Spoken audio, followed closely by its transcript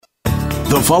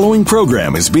The following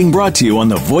program is being brought to you on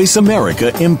the Voice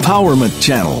America Empowerment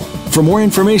Channel. For more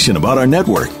information about our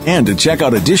network and to check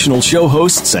out additional show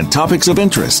hosts and topics of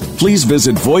interest, please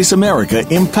visit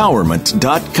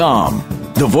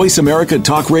voiceamericaempowerment.com. The Voice America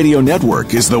Talk Radio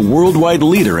Network is the worldwide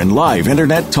leader in live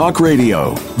Internet talk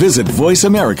radio. Visit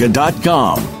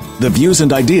voiceamerica.com. The views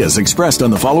and ideas expressed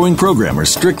on the following program are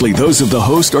strictly those of the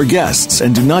host or guests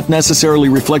and do not necessarily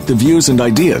reflect the views and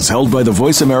ideas held by the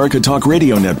Voice America Talk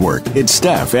Radio Network, its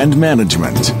staff, and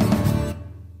management.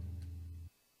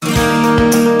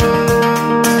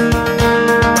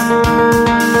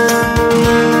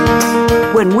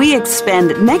 When we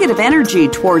expend negative energy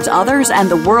towards others and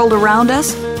the world around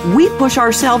us, we push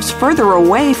ourselves further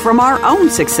away from our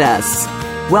own success.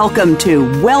 Welcome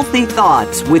to Wealthy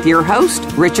Thoughts with your host,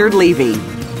 Richard Levy.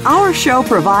 Our show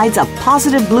provides a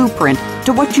positive blueprint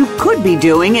to what you could be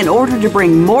doing in order to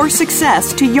bring more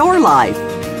success to your life.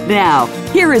 Now,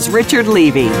 here is Richard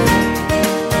Levy.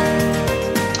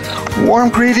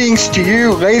 Warm greetings to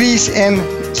you, ladies and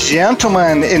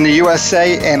gentlemen in the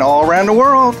USA and all around the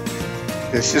world.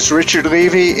 This is Richard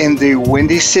Levy in the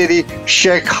Windy City,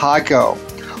 Chicago.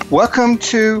 Welcome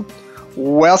to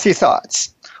Wealthy Thoughts.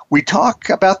 We talk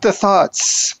about the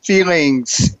thoughts,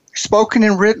 feelings, spoken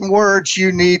and written words you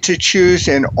need to choose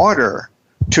in order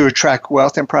to attract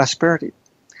wealth and prosperity.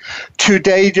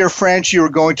 Today, dear friends, you are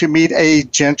going to meet a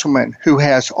gentleman who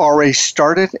has already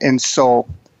started and sold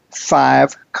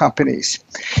 5 companies.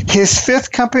 His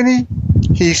 5th company,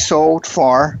 he sold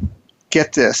for,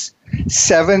 get this,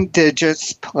 7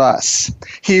 digits plus.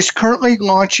 He's currently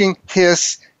launching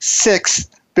his 6th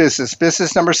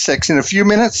business number 6. In a few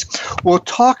minutes, we'll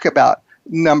talk about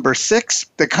number 6,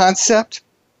 the concept.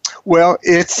 Well,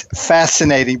 it's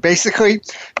fascinating. Basically,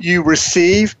 you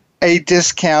receive a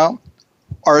discount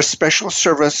or a special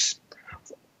service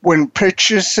when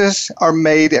purchases are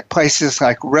made at places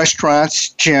like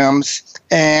restaurants, gyms,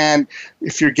 and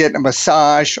if you're getting a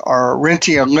massage or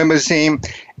renting a limousine.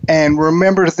 And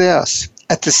remember this,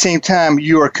 at the same time,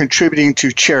 you are contributing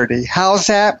to charity. How's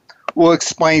that? We'll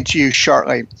explain to you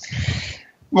shortly.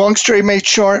 Long story made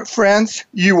short, friends,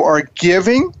 you are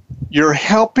giving, you're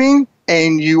helping,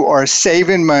 and you are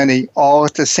saving money all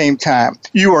at the same time.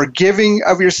 You are giving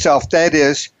of yourself. That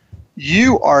is,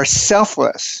 you are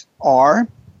selfless. Or,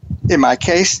 in my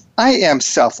case, I am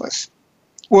selfless.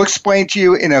 We'll explain to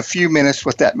you in a few minutes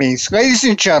what that means. Ladies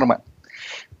and gentlemen,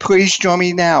 please join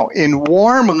me now in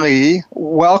warmly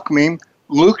welcoming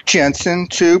Luke Jensen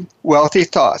to Wealthy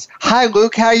Thoughts. Hi,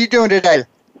 Luke. How are you doing today?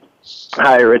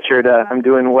 Hi, Richard. I'm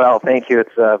doing well. Thank you.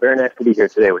 It's very nice to be here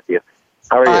today with you.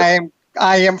 How are you?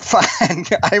 I am fine.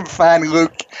 I'm fine,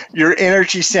 Luke. Your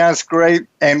energy sounds great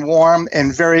and warm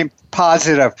and very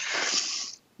positive.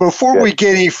 Before we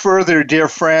get any further, dear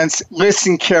friends,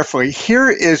 listen carefully. Here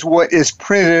is what is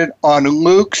printed on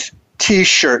Luke's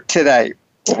T-shirt today.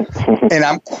 And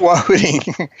I'm quoting,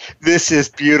 this is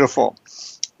beautiful.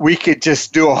 We could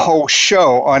just do a whole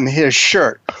show on his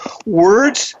shirt.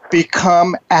 Words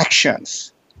become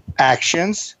actions.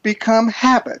 Actions become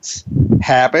habits.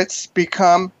 Habits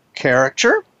become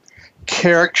character.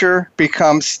 Character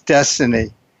becomes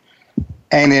destiny.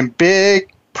 And in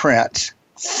big print,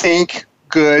 think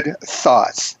good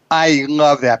thoughts. I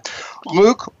love that.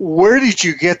 Luke, where did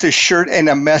you get the shirt and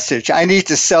the message? I need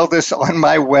to sell this on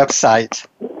my website.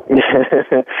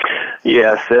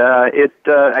 Yes,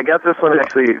 I got this one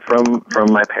actually from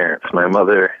my parents. My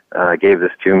mother gave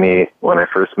this to me when I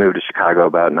first moved to Chicago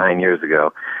about 9 years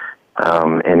ago.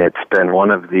 And it's been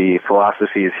one of the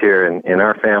philosophies here in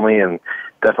our family and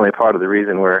definitely part of the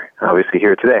reason we're obviously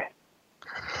here today.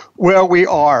 Well, we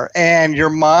are, and your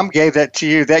mom gave that to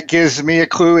you. That gives me a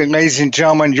clue, and ladies and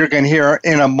gentlemen, you're going to hear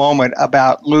in a moment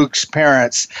about Luke's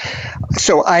parents.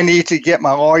 So I need to get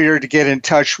my lawyer to get in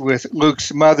touch with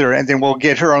Luke's mother, and then we'll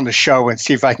get her on the show and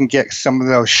see if I can get some of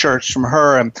those shirts from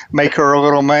her and make her a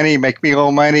little money, make me a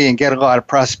little money, and get a lot of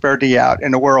prosperity out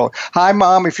in the world. Hi,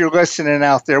 Mom, if you're listening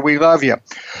out there, we love you.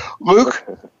 Luke,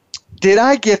 did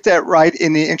I get that right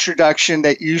in the introduction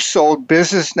that you sold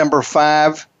business number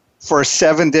 5 for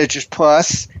 7 digits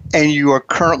plus, and you are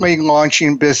currently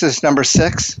launching business number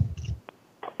 6?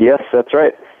 Yes, that's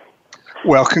right.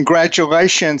 Well,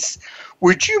 congratulations.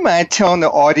 Would you mind telling the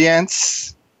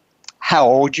audience how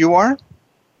old you are?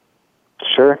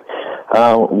 Sure.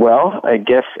 Well, I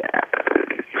guess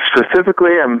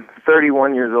specifically I'm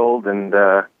 31 years old, and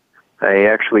I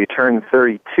actually turned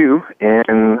 32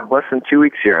 in less than 2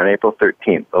 weeks here on April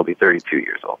 13th. I'll be 32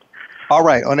 years old. All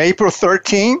right. On April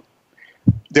 13th,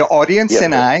 the audience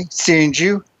and I send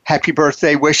you happy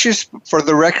birthday wishes. For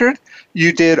the record,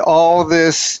 you did all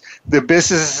this, the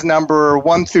business number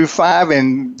 1 through 5,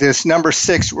 and this number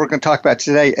 6 we're going to talk about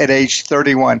today at age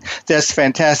 31. That's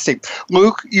fantastic.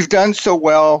 Luke, you've done so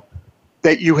well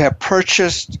that you have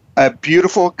purchased a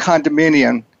beautiful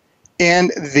condominium in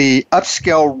the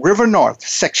upscale River North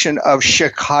section of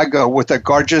Chicago with a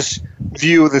gorgeous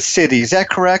view of the city. Is that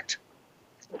correct?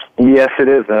 Yes, it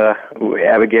is.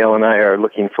 Abigail and I are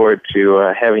looking forward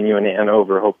to having you and Ann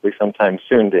over, hopefully sometime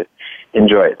soon, to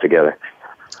enjoy it together.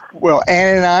 Well,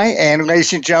 Ann and I, and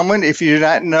ladies and gentlemen, if you do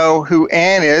not know who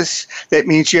Ann is, that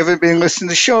means you haven't been listening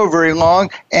to the show very long.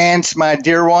 Ann's my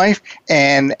dear wife,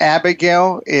 and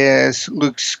Abigail is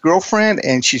Luke's girlfriend,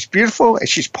 and she's beautiful, and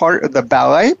she's part of the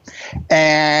ballet.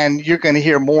 And you're going to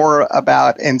hear more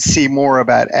about and see more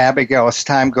about Abigail as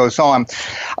time goes on.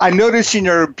 I noticed in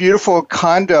your beautiful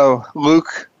condo,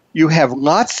 Luke, you have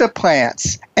lots of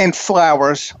plants and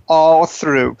flowers all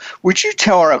through. Would you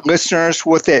tell our listeners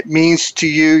what that means to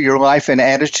you, your life and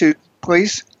attitude,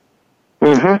 please?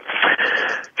 Mm-hmm.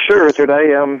 Sure, Richard. I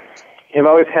have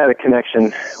always had a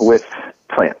connection with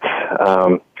plants.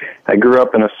 I grew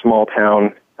up in a small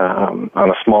town on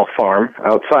a small farm,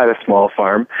 outside a small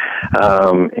farm,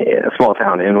 a small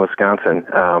town in Wisconsin,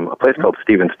 a place called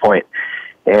Stevens Point.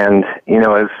 And,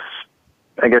 as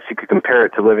I guess you could compare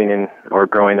it to living in or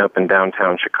growing up in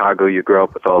downtown Chicago. You grow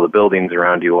up with all the buildings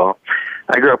around you. Well,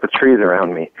 I grew up with trees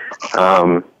around me.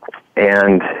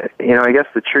 And, I guess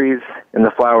the trees and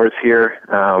the flowers here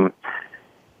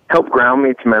help ground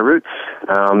me to my roots.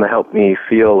 They help me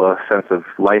feel a sense of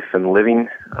life and living,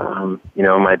 in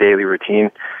my daily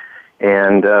routine.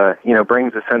 And,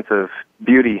 brings a sense of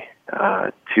beauty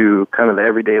to kind of the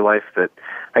everyday life that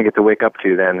I get to wake up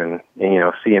to then and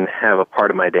see and have a part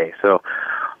of my day. So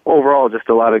overall, just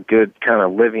a lot of good kind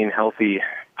of living, healthy,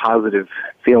 positive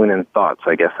feeling and thoughts,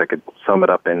 I guess I could sum it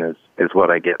up in is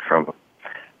what I get from them.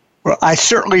 Well, I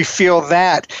certainly feel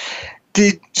that.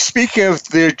 Speaking of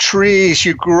the trees,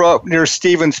 you grew up near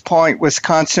Stevens Point,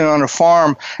 Wisconsin on a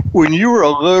farm. When you were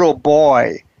a little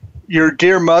boy, your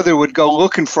dear mother would go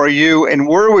looking for you, and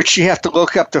where would she have to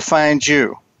look up to find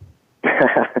you?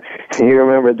 You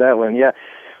remembered that one, yeah.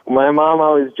 My mom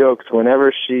always jokes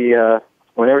whenever she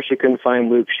couldn't find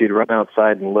Luke, she'd run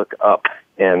outside and look up,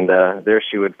 and there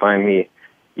she would find me,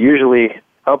 usually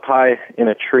up high in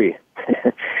a tree.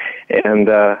 And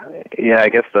I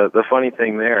guess the funny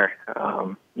thing there,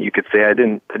 you could say I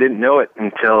didn't know it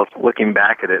until looking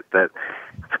back at it, that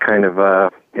it's kind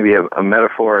of maybe a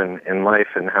metaphor in life,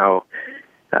 and how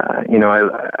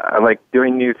I like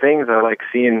doing new things. I like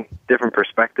seeing different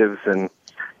perspectives, and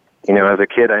as a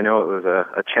kid, I know it was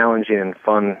a challenging and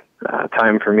fun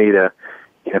time for me to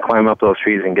climb up those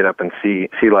trees and get up and see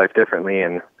life differently.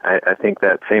 And I think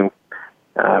that same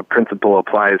principle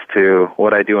applies to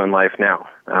what I do in life now.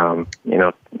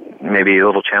 Maybe a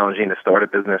little challenging to start a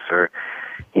business or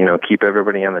keep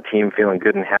everybody on the team feeling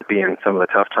good and happy in some of the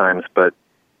tough times, but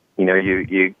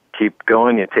you keep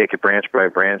going, you take it branch by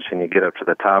branch, and you get up to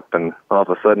the top, and all of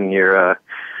a sudden you're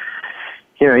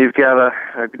you've got a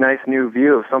nice new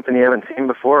view of something you haven't seen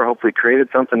before, hopefully created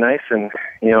something nice, and,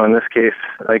 in this case,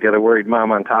 I got a worried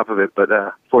mom on top of it, but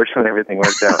fortunately everything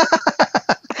worked out.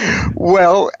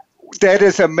 Well, that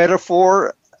is a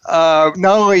metaphor. Not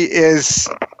only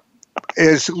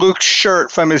is Luke's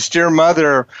shirt from his dear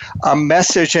mother a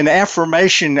message, an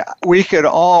affirmation, we could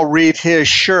all read his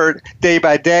shirt day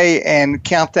by day and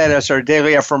count that as our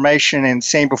daily affirmation and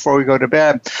sing before we go to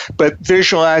bed. But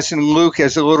visualizing Luke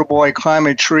as a little boy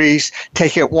climbing trees,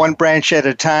 take it one branch at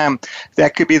a time,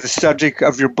 that could be the subject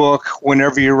of your book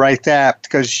whenever you write that,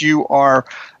 because you are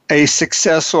a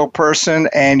successful person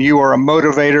and you are a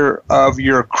motivator of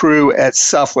your crew at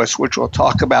Selfless, which we'll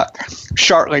talk about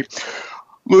shortly.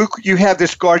 Luke, you have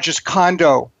this gorgeous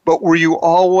condo, but were you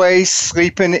always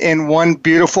sleeping in one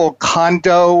beautiful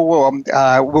condo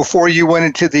before you went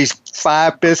into these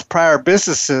 5 prior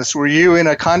businesses? Were you in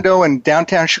a condo in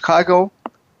downtown Chicago?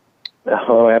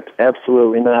 Oh,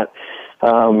 absolutely not.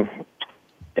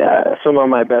 Some of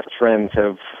my best friends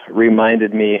have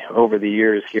reminded me over the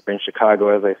years here in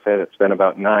Chicago. As I said, it's been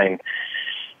about 9.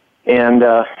 And,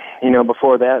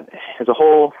 before that, there's a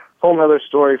whole other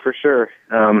story for sure.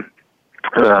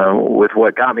 With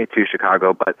what got me to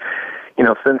Chicago. But,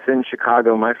 since in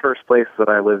Chicago, my first place that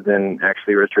I lived in,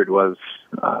 actually, Richard, was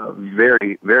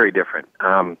very, very different.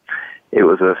 It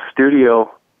was a studio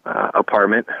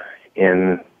apartment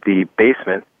in the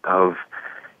basement of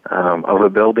a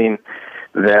building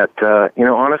that,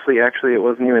 honestly, actually, it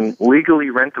wasn't even legally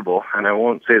rentable, and I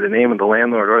won't say the name of the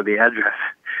landlord or the address,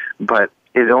 but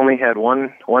it only had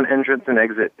one entrance and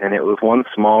exit, and it was one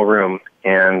small room,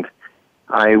 and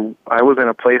I was in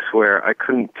a place where I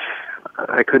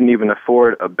couldn't even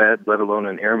afford a bed, let alone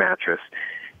an air mattress,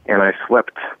 and I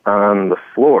slept on the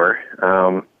floor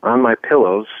on my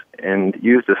pillows and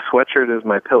used a sweatshirt as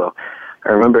my pillow. I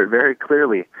remember it very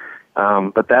clearly.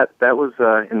 But that was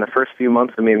in the first few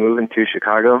months of me moving to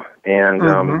Chicago,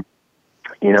 and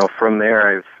from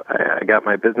there I got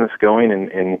my business going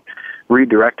and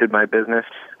redirected my business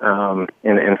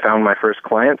and found my first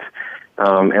clients.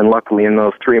 And luckily, in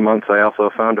those 3 months, I also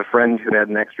found a friend who had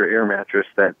an extra air mattress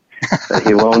that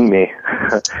he loaned me.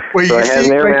 Well, so I had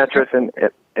an air mattress,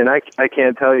 and I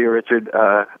can't tell you, Richard,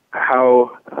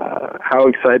 how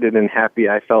excited and happy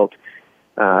I felt.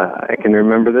 I can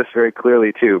remember this very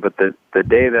clearly too. But the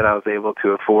day that I was able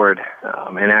to afford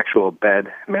an actual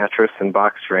bed, mattress, and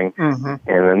box spring, and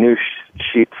a new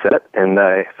sheet set, and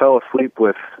I fell asleep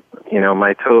with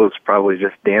my toes probably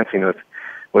just dancing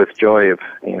with joy of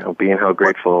being how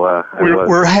grateful I was.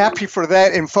 We're happy for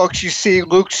that. And folks, you see,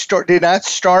 Luke did not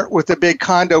start with a big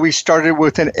condo. He started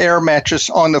with an air mattress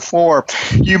on the floor.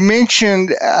 You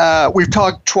mentioned, we've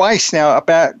talked twice now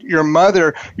about your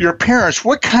mother, your parents.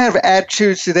 What kind of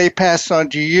attitudes did they pass on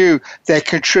to you that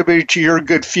contributed to your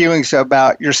good feelings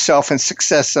about yourself and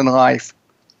success in life?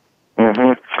 I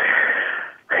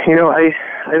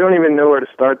don't even know where to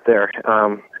start there,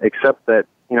 except that,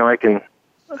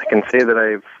 I can say that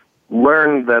I've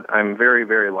learned that I'm very,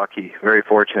 very lucky, very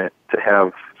fortunate to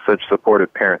have such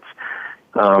supportive parents.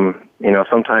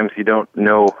 Sometimes you don't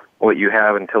know what you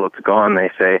have until it's gone, they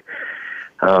say.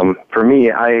 For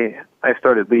me, I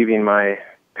started leaving my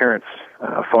parents'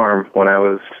 farm when I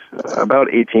was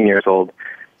about 18 years old,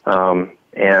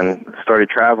 and started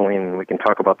traveling, and we can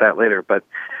talk about that later. But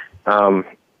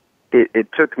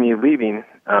it took me leaving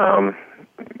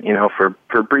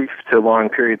for brief to long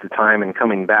periods of time and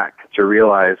coming back to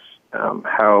realize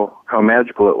how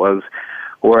magical it was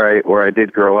where I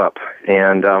did grow up.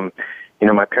 And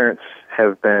my parents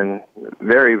have been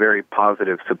very, very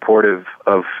positive, supportive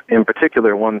of, in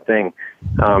particular, one thing,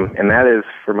 and that is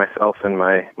for myself and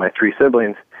my three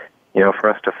siblings, for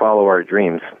us to follow our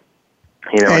dreams.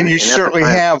 And you certainly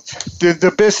have.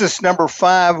 The business number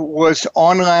 5 was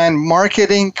online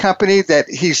marketing company that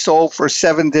he sold for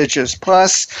 7 digits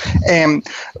plus. And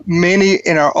many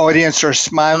in our audience are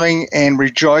smiling and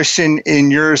rejoicing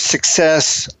in your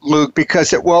success, Luke,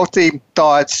 because at Wealthy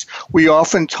Thoughts, we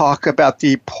often talk about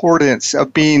the importance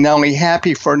of being not only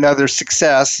happy for another's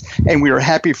success, and we are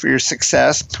happy for your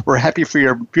success. We're happy for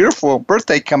your beautiful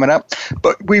birthday coming up,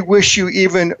 but we wish you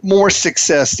even more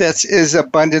success. That is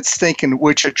abundance thinking,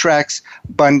 which attracts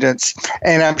abundance.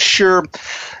 And I'm sure,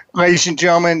 ladies and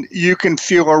gentlemen, you can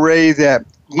feel already that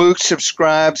Luke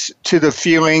subscribes to the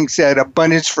feelings that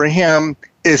abundance for him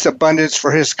is abundance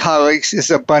for his colleagues, is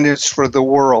abundance for the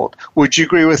world. Would you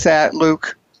agree with that,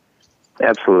 Luke?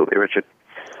 Absolutely, Richard.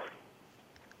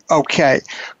 Okay,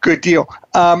 good deal.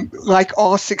 Like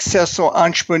all successful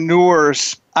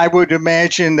entrepreneurs, I would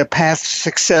imagine the path to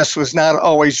success was not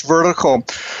always vertical.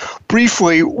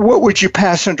 Briefly, what would you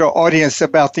pass on to our audience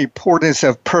about the importance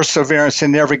of perseverance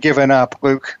and never giving up,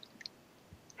 Luke?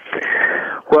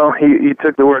 Well, you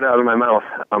took the word out of my mouth.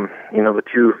 The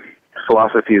two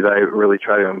philosophies I really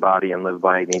try to embody and live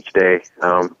by each day,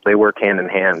 they work hand in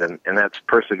hand, and that's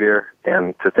persevere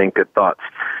and to think good thoughts.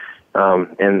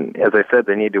 And as I said,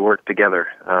 they need to work together.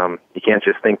 You can't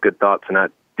just think good thoughts and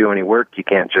not do any work. You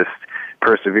can't just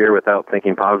persevere without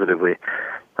thinking positively.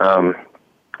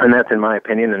 And that's in my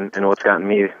opinion and what's gotten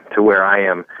me to where I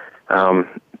am.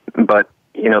 But,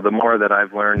 the more that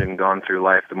I've learned and gone through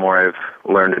life, the more I've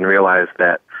learned and realized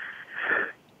that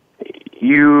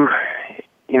you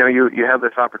have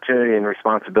this opportunity and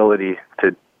responsibility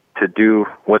to do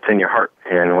what's in your heart.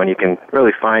 And when you can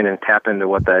really find and tap into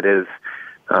what that is,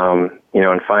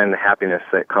 and find the happiness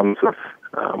that comes with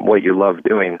what you love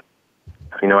doing.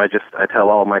 I tell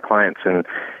all my clients and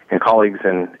colleagues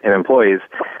and employees,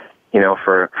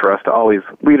 for us to always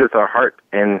lead with our heart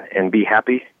and be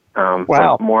happy.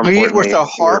 Wow. More lead with our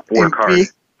heart work hard.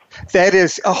 That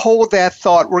is, hold that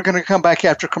thought. We're going to come back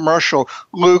after commercial.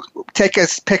 Luke, take a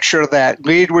picture of that.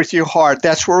 Lead with your heart.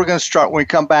 That's where we're going to start when we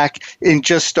come back in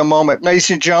just a moment. Ladies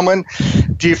and gentlemen,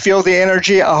 do you feel the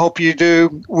energy? I hope you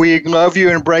do. We love you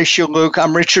and embrace you, Luke.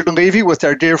 I'm Richard Levy with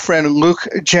our dear friend Luke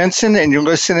Jensen, and you're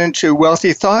listening to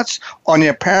Wealthy Thoughts on the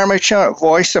Empowerment Channel,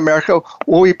 Voice America.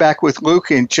 We'll be back with Luke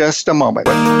in just a moment.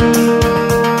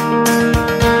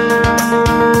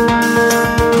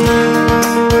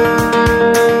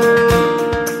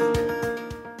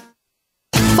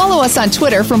 Follow us on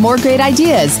Twitter for more great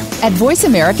ideas at Voice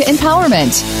America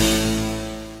Empowerment.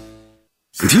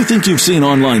 If you think you've seen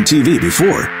online TV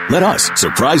before, let us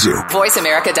surprise you.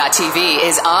 VoiceAmerica.tv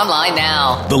is online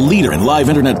now. The leader in live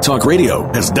Internet talk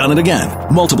radio has done it again.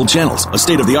 Multiple channels, a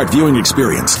state-of-the-art viewing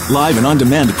experience, live and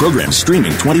on-demand programs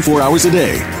streaming 24 hours a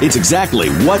day. It's exactly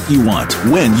what you want,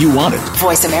 when you want it.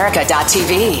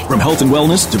 VoiceAmerica.tv. From health and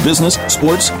wellness to business,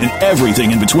 sports, and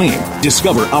everything in between.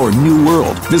 Discover our new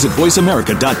world. Visit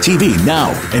VoiceAmerica.tv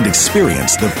now and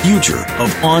experience the future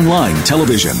of online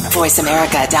television.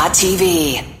 VoiceAmerica.tv.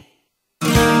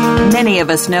 Many of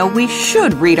us know we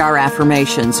should read our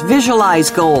affirmations,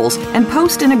 visualize goals, and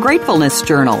post in a gratefulness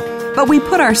journal. But we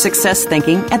put our success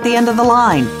thinking at the end of the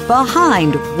line,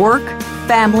 behind work,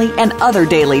 family, and other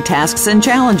daily tasks and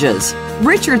challenges.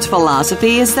 Richard's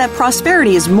philosophy is that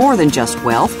prosperity is more than just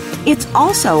wealth. It's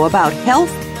also about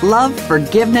health, love,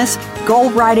 forgiveness, goal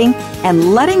writing,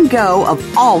 and letting go of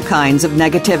all kinds of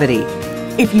negativity.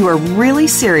 If you are really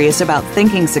serious about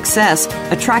thinking success,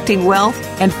 attracting wealth,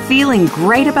 and feeling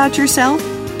great about yourself,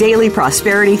 daily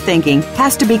prosperity thinking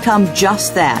has to become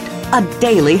just that, a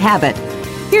daily habit.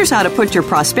 Here's how to put your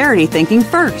prosperity thinking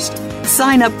first.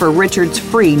 Sign up for Richard's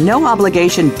free,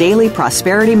 no-obligation daily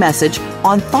prosperity message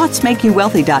on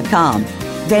thoughtsmakeyouwealthy.com.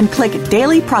 Then click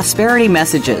Daily Prosperity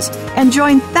Messages and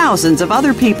join thousands of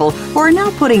other people who are now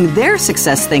putting their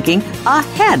success thinking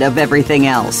ahead of everything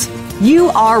else. You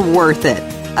are worth it.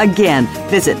 Again,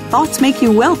 visit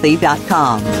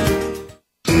thoughtsmakeyouwealthy.com.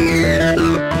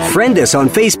 Friend us on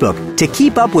Facebook to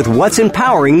keep up with what's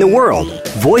empowering the world.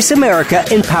 Voice America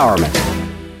Empowerment.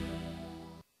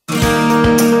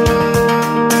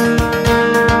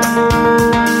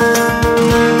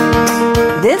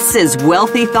 This is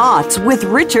Wealthy Thoughts with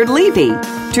Richard Levy.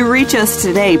 To reach us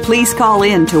today, please call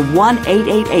in to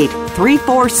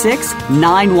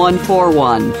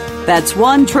 1-888-346-9141. That's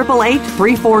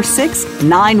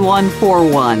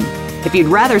 1-888-346-9141. If you'd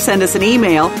rather send us an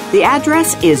email, the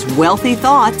address is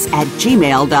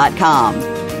wealthythoughts@gmail.com.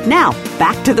 Now,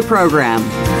 back to the program.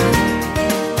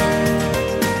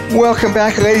 Welcome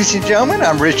back, ladies and gentlemen.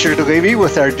 I'm Richard Levy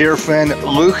with our dear friend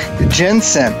Luke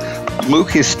Jensen.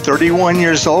 Luke is 31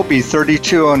 years old, be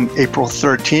 32 on April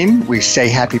 13. We say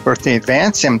happy birthday in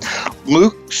advance. And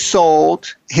Luke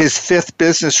sold his fifth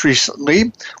business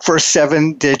recently for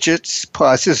 7 digits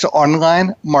plus his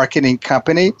online marketing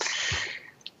company.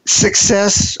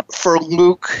 Success for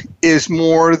Luke is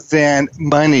more than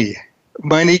money.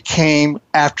 Money came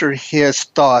after his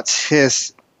thoughts,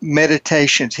 his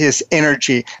meditations, his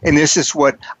energy, and this is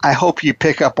what I hope you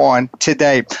pick up on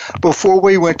today. Before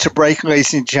we went to break,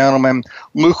 ladies and gentlemen,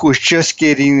 Luke was just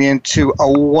getting into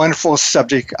a wonderful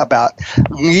subject about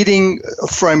leading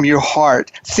from your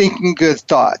heart, thinking good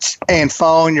thoughts, and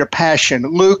following your passion.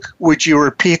 Luke, would you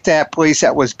repeat that, please?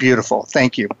 That was beautiful.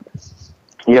 Thank you.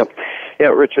 Yep. Yeah,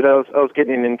 Richard, I was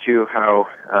getting into how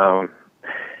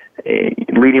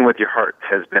leading with your heart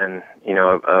has been,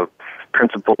 a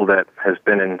principle that has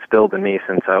been instilled in me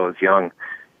since I was young.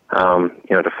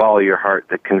 To follow your heart,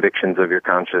 the convictions of your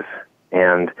conscience.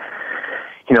 And,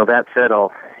 that said,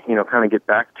 I'll, kind of get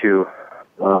back to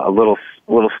a little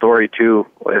story too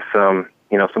with, some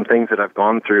things that I've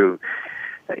gone through,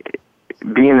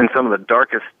 being in some of the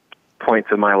darkest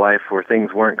points of my life where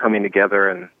things weren't coming together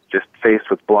and just faced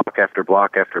with block after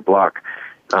block after block.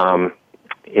 I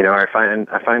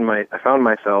found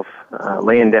myself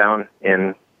laying down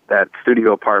in that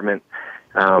studio apartment,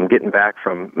 getting back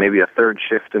from maybe a third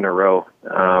shift in a row,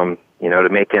 to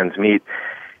make ends meet,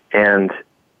 and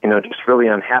just really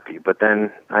unhappy. But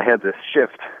then I had this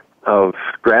shift of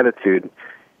gratitude,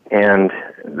 and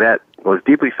that was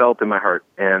deeply felt in my heart.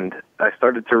 And I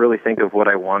started to really think of what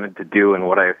I wanted to do and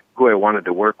who I wanted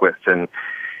to work with, and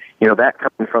that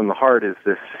coming from the heart is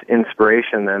this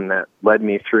inspiration then that led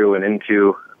me through and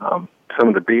into some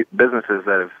of the businesses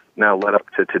that have now led up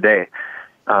to today.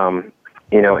 And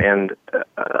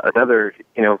another,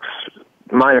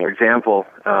 minor example,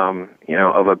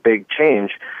 of a big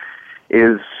change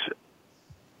is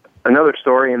another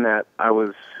story in that I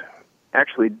was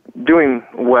actually doing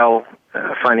well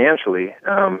financially,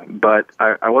 but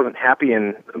I wasn't happy,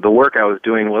 and the work I was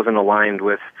doing wasn't aligned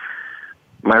with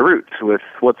my roots, with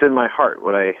what's in my heart,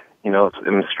 what I,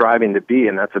 am striving to be,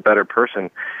 and that's a better person.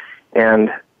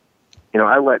 And,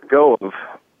 I let go of.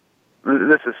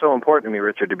 This is so important to me,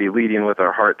 Richard, to be leading with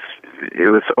our hearts.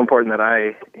 It was so important that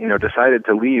I, decided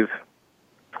to leave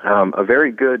a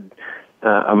very good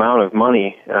amount of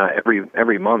money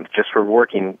every month just for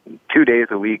working 2 days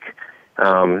a week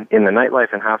in the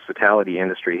nightlife and hospitality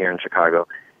industry here in Chicago.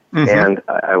 Mm-hmm. And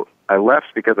I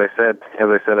left because I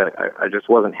just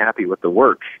wasn't happy with the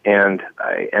work, and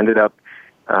I ended up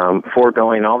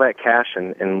foregoing all that cash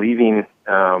and leaving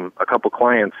a couple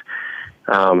clients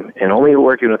and only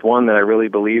working with one that I really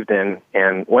believed in,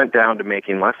 and went down to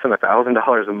making less than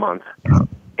 $1,000 a month,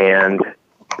 and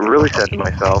really said to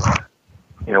myself,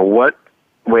 what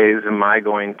ways am I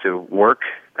going to work,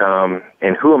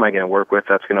 and who am I going to work with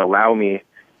that's going to allow me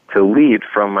to lead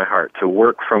from my heart, to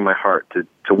work from my heart,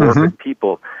 to work with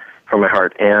people from my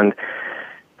heart. And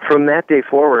from that day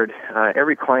forward,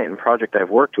 every client and project I've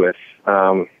worked with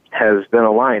has been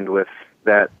aligned with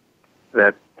that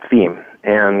theme.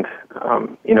 And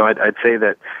I'd say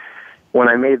that when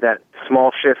I made that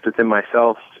small shift within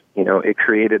myself, it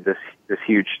created this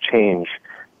huge change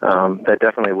that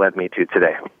definitely led me to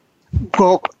today.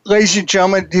 Well, ladies and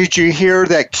gentlemen, did you hear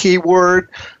that key word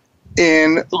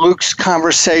in Luke's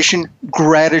conversation?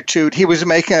 Gratitude. He was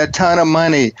making a ton of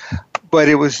money, but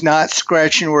it was not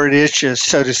scratching where it itches,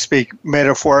 so to speak,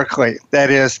 metaphorically. That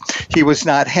is, he was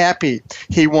not happy.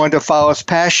 He wanted to follow his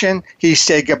passion. He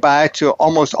said goodbye to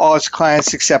almost all his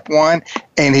clients except one,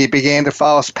 and he began to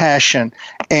follow his passion.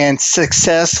 And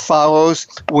success follows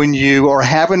when you are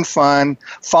having fun,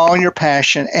 following your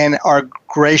passion, and are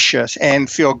gracious and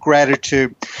feel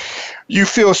gratitude. You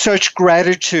feel such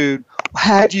gratitude.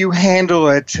 How do you handle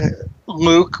it,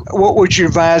 Luke? What would you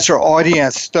advise our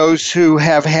audience, those who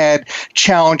have had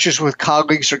challenges with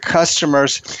colleagues or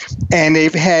customers, and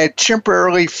they've had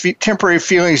temporary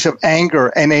feelings of anger,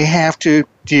 and they have to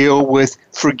deal with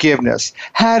forgiveness?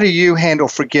 How do you handle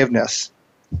forgiveness?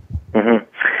 Mm-hmm.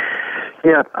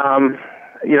 Yeah,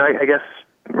 I guess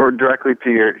more directly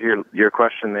to your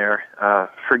question there.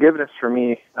 Forgiveness for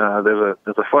me, there's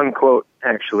a fun quote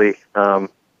actually.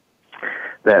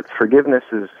 That forgiveness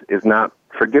is not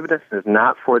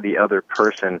for the other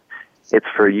person. It's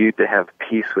for you to have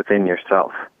peace within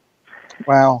yourself.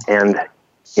 Wow! And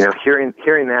hearing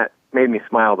that made me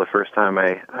smile the first time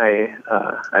I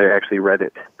actually read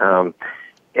it.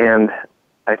 And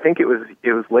I think it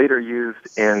was later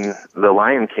used in the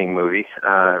Lion King movie.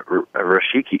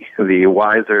 Rashiki, the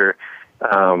wiser,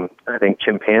 I think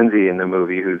chimpanzee in the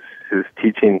movie, who's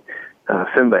teaching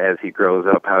Simba as he grows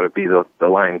up how to be the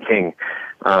Lion King.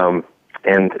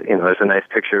 And there's a nice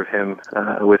picture of him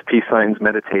with peace signs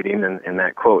meditating in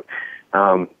that quote.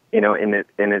 And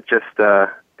it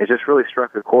just really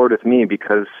struck a chord with me,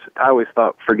 because I always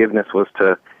thought forgiveness was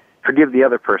to forgive the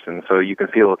other person so you can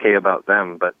feel okay about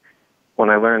them. But when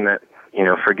I learned that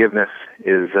forgiveness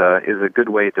is a good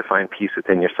way to find peace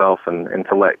within yourself and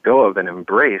to let go of and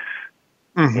embrace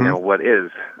what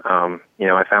is,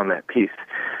 I found that peace.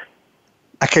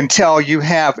 I can tell you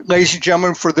have. Ladies and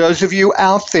gentlemen, for those of you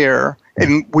out there,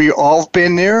 and we all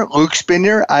been there, Luke's been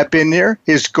there, I've been there,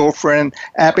 his girlfriend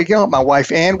Abigail, my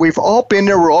wife Ann, we've all been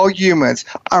there, we're all humans.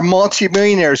 Our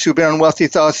multimillionaires who've been on Wealthy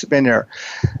Thoughts have been there.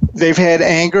 They've had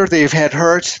anger, they've had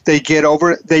hurts, they get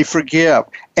over it, they forgive.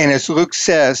 And as Luke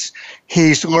says,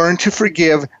 he's learned to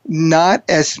forgive not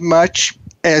as much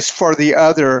as for the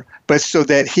other, but so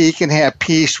that he can have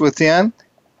peace within.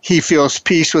 He feels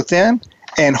peace within,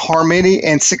 and harmony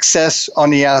and success on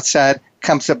the outside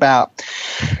comes about.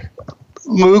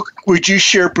 Luke, would you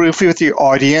share briefly with the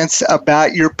audience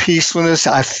about your peacefulness?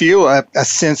 I feel a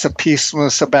sense of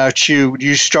peacefulness about you. Do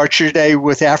you start your day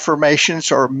with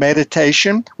affirmations or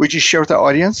meditation? Would you share with the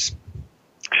audience?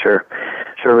 Sure,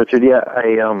 Richard. Yeah,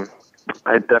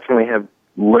 I definitely have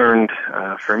learned,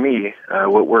 for me,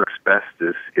 what works best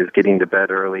is getting to bed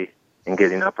early and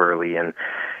getting up early. And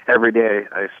every day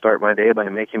I start my day by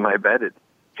making my bed. It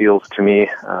feels to me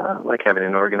like having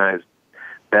an organized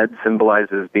bed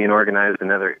symbolizes being organized in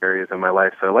other areas of my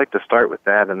life. So I like to start with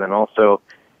that. And then also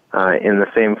in the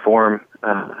same form,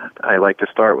 I like to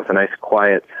start with a nice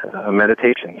quiet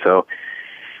meditation. So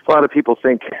a lot of people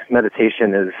think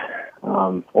meditation is,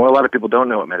 a lot of people don't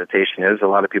know what meditation is. A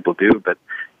lot of people do, but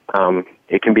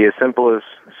it can be as simple as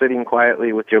sitting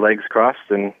quietly with your legs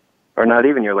crossed, or not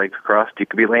even your legs crossed. You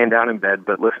could be laying down in bed,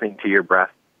 but listening to your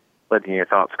breath, letting your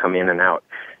thoughts come in and out.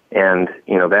 And,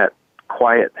 that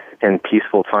quiet and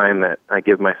peaceful time that I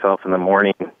give myself in the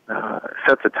morning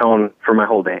sets a tone for my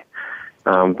whole day.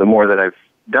 The more that I've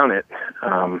done it,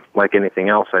 like anything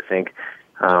else, I think,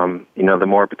 the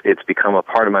more it's become a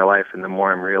part of my life, and the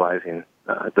more I'm realizing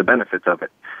the benefits of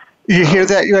it. You hear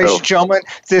that, ladies and gentlemen?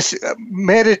 This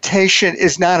meditation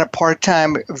is not a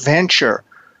part-time venture.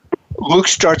 Luke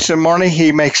starts in the morning,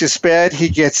 he makes his bed, he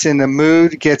gets in the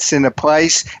mood, gets in the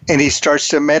place, and he starts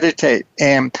to meditate.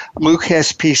 And Luke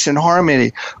has peace and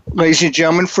harmony. Ladies and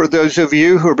gentlemen, for those of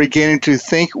you who are beginning to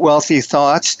think wealthy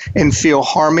thoughts and feel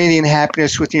harmony and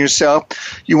happiness within yourself,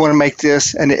 you want to make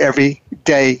this an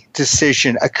everyday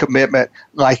decision, a commitment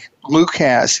like Luke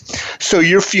has. So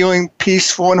you're feeling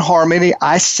peaceful and harmony.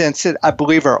 I sense it. I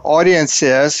believe our audience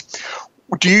is.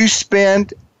 Do you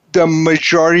spend the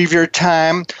majority of your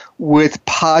time with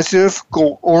positive,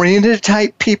 goal-oriented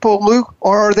type people, Luke,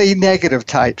 or are they negative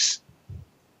types?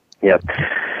 Yep.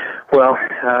 Well,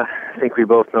 I think we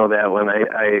both know that one.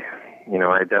 I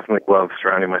definitely love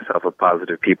surrounding myself with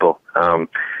positive people.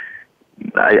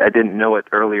 I didn't know it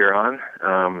earlier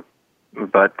on,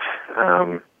 but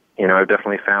I've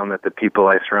definitely found that the people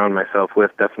I surround myself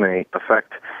with definitely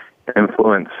affect and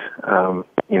influence,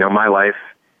 my life,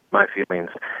 my feelings.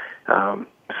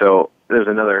 So there's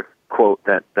another quote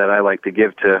that I like to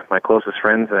give to my closest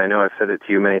friends, and I know I've said it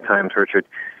to you many times, Richard,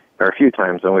 or a few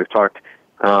times when we've talked.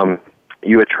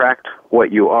 You attract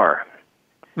what you are.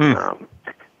 You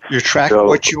attract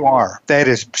what you are. That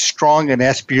is strong, and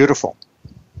that's beautiful.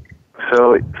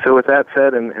 So with that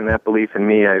said, and that belief in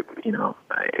me,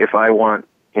 if I want,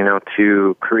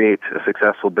 to create a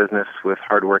successful business with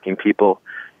hardworking people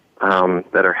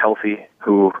that are healthy,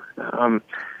 who,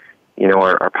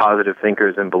 are positive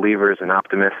thinkers and believers and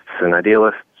optimists and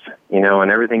idealists,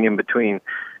 and everything in between,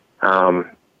 I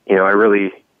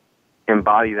really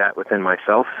embody that within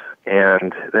myself,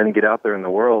 and then get out there in the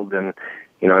world. And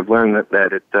I've learned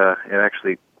that it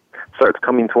actually starts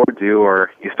coming towards you,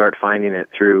 or you start finding it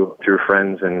through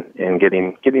friends and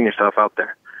getting yourself out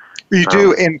there. You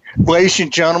do. And ladies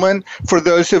and gentlemen, for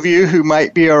those of you who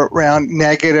might be around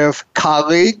negative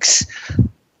colleagues,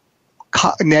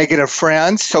 negative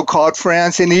friends, so-called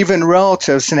friends, and even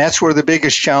relatives, and that's where the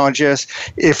biggest challenge is.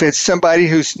 If it's somebody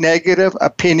who's negative,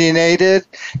 opinionated,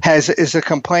 is a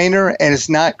complainer, and is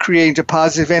not creating a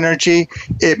positive energy,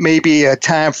 it may be a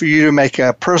time for you to make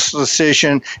a personal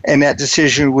decision, and that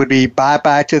decision would be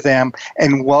bye-bye to them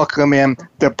and welcome in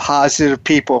the positive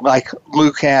people like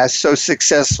Luke has so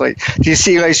successfully. Do you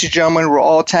see, ladies and gentlemen, we're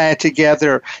all tying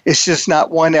together. It's just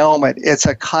not one element. It's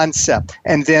a concept,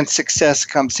 and then success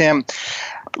comes in.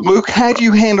 Luke, how do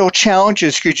you handle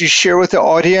challenges? Could you share with the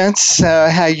audience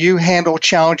how you handle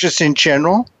challenges in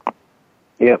general?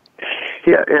 Yeah,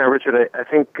 Richard. I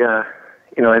think I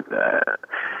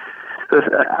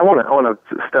want to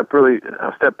step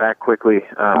back quickly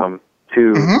to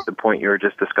the point you were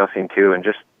just discussing too, and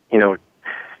just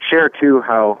share too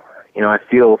how I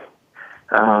feel.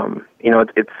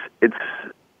 It's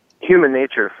human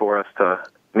nature for us to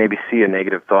maybe see a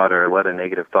negative thought or let a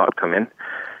negative thought come in.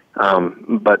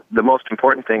 But the most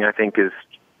important thing, I think, is,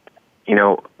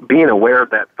 being aware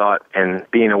of that thought and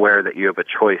being aware that you have a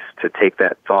choice to take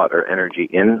that thought or energy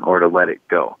in or to let it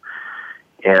go.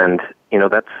 And,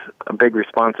 that's a big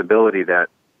responsibility that,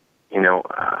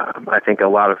 I think a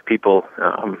lot of people,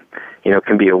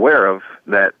 can be aware of,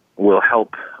 that will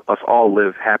help us all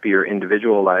live happier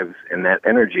individual lives, and that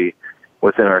energy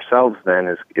within ourselves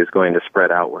then is going to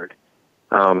spread outward.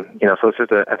 So it's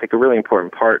just I think a really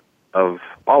important part of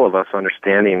all of us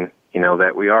understanding,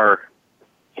 that we are,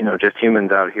 just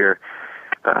humans out here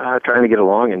trying to get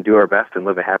along and do our best and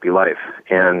live a happy life.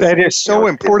 And that is so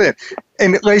important.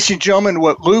 And ladies and gentlemen,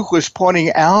 what Luke was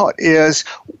pointing out is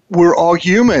we're all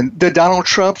human. The Donald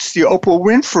Trumps, the Oprah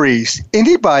Winfreys,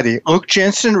 anybody, Luke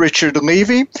Jensen, Richard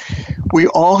Levy, we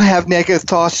all have negative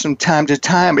thoughts from time to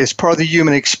time. It's part of the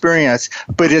human experience,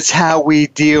 but it's how we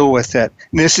deal with it.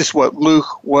 And this is what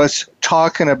Luke was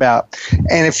talking about.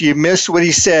 And if you missed what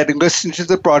he said, listen to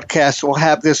the broadcast. We'll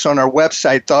have this on our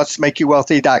website,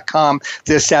 thoughtsmakeyouwealthy.com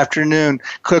this afternoon.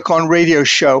 Click on radio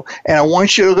show. And I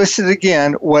want you to listen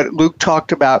again what Luke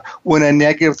talked about when a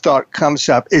negative thought comes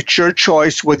up. It's your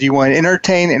choice whether you want to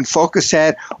entertain and focus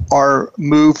at or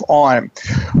move on.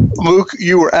 Luke,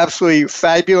 you were absolutely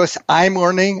fabulous. I'm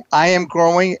learning, I am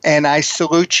growing, and I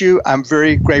salute you. I'm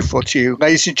very grateful to you.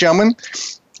 Ladies and gentlemen,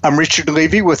 I'm Richard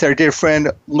Levy with our dear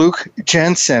friend Luke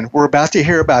Jensen. We're about to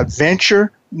hear about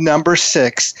venture number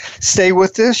 6. Stay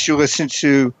with us. You listen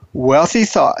to Wealthy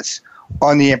Thoughts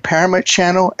on the Empowerment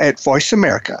Channel at Voice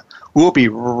America. We'll be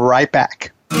right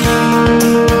back.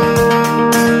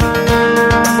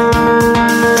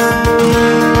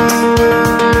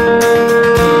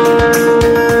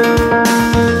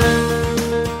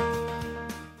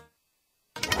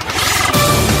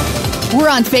 We're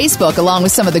on Facebook along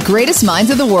with some of the greatest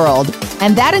minds of the world,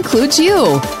 and that includes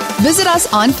you. Visit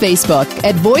us on Facebook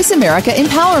at Voice America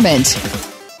Empowerment.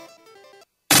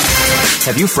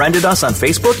 Have you friended us on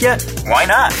Facebook yet? Why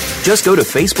not? Just go to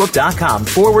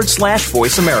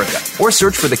facebook.com/Voice America or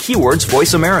search for the keywords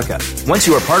Voice America. Once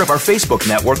you are part of our Facebook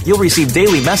network, you'll receive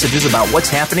daily messages about what's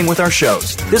happening with our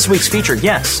shows, this week's featured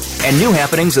guests, and new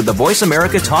happenings of the Voice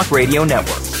America Talk Radio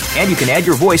Network. And you can add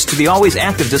your voice to the always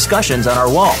active discussions on our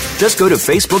wall. Just go to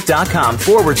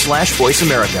facebook.com/Voice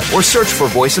America or search for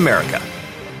Voice America.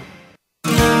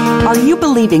 Are you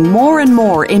believing more and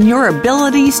more in your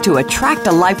abilities to attract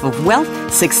a life of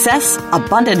wealth, success,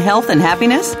 abundant health, and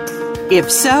happiness?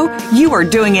 If so, you are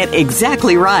doing it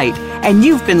exactly right, and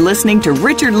you've been listening to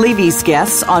Richard Levy's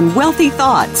guests on Wealthy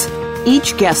Thoughts.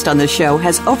 Each guest on the show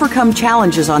has overcome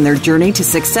challenges on their journey to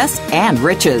success and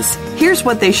riches. Here's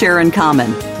what they share in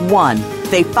common. 1.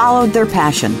 They followed their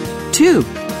passion. 2.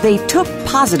 They took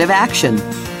positive action.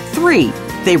 3.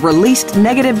 They released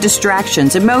negative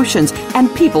distractions, emotions,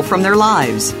 and people from their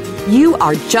lives. You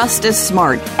are just as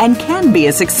smart and can be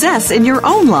a success in your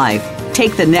own life.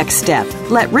 Take the next step.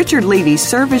 Let Richard Levy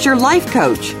serve as your life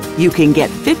coach. You can get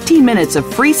 15 minutes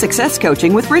of free success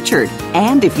coaching with Richard.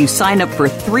 And if you sign up for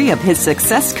 3 of his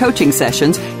success coaching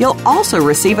sessions, you'll also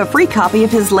receive a free copy of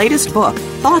his latest book,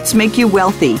 Thoughts Make You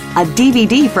Wealthy, a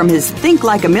DVD from his Think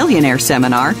Like a Millionaire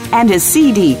seminar, and his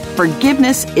CD,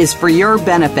 Forgiveness is for Your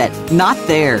Benefit, Not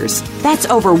Theirs. That's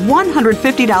over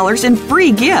 $150 in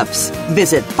free gifts.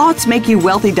 Visit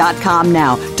thoughtsmakeyouwealthy.com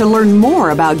now to learn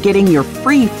more about getting your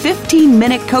free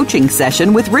 15-minute coaching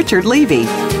session with Richard Levy.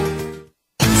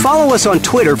 Follow us on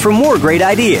Twitter for more great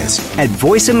ideas at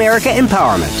Voice America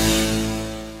Empowerment.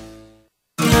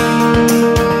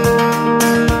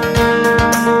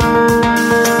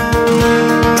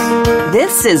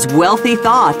 This is Wealthy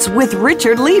Thoughts with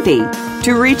Richard Levy.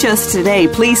 To reach us today,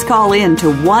 please call in to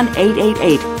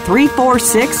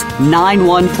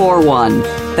 1-888-346-9141.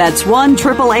 That's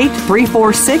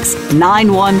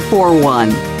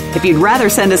 1-888-346-9141. If you'd rather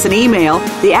send us an email,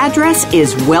 the address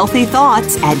is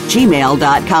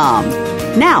wealthythoughts@gmail.com.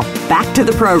 Now, back to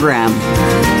the program.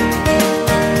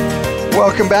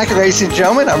 Welcome back, ladies and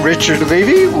gentlemen. I'm Richard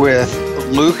Levy with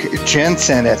Luke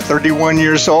Jensen. At 31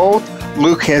 years old,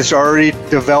 Luke has already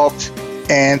developed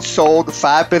and sold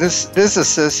 5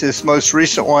 businesses. His most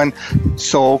recent one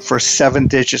sold for 7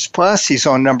 digits plus. He's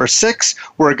on number 6.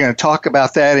 We're going to talk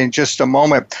about that in just a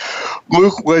moment.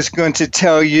 Luke was going to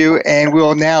tell you, and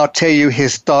will now tell you,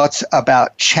 his thoughts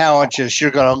about challenges.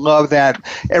 You're going to love that.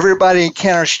 Everybody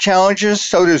encounters challenges.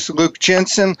 So does Luke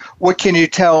Jensen. What can you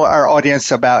tell our audience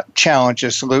about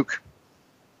challenges, Luke?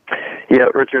 Yeah,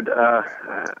 Richard,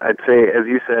 I'd say, as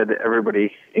you said,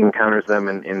 everybody encounters them,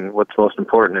 and what's most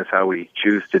important is how we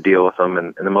choose to deal with them,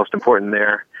 and the most important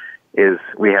there is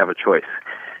we have a choice.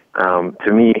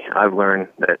 To me, I've learned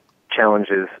that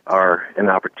challenges are an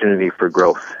opportunity for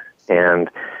growth, and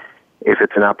if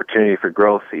it's an opportunity for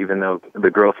growth, even though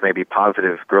the growth may be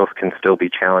positive, growth can still be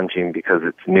challenging because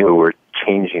it's new, or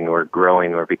changing, or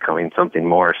growing, or becoming something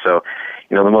more. So,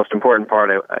 the most important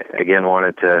part I again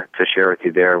wanted to share with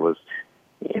you there was,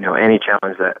 any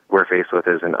challenge that we're faced with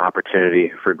is an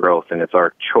opportunity for growth, and it's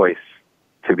our choice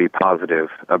to be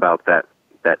positive about that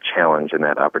challenge and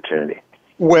that opportunity.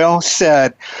 Well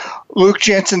said. Luke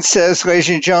Jensen says, ladies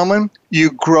and gentlemen, you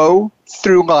grow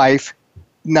through life,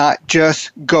 not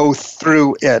just go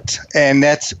through it. And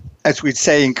that's, as we'd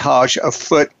say in college, a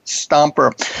foot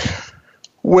stomper.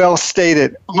 Well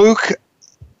stated. Luke,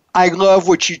 I love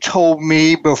what you told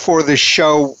me before the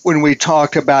show when we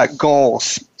talked about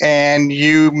goals. And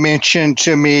you mentioned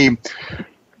to me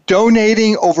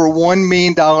donating over $1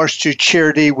 million to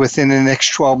charity within the next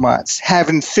 12 months,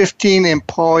 having 15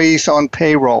 employees on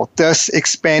payroll, thus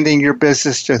expanding your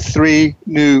business to 3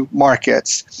 new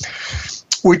markets.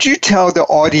 Would you tell the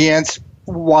audience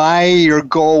why your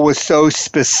goal was so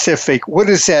specific? What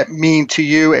does that mean to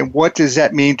you, and what does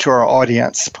that mean to our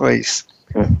audience, please?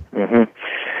 Mm-hmm.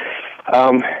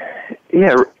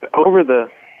 Over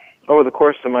the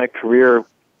course of my career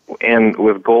and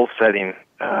with goal setting,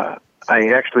 I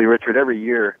actually, Richard, every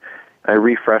year I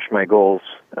refresh my goals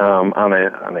on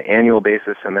an annual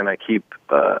basis, and then I keep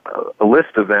a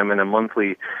list of them in a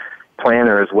monthly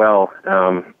planner as well,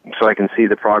 so I can see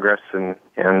the progress and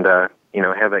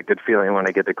have that good feeling when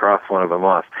I get to cross one of them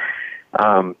off.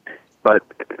 But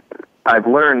I've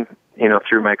learned,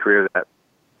 through my career that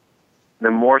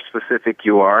the more specific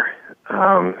you are,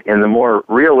 and the more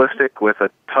realistic with a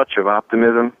touch of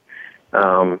optimism,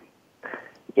 the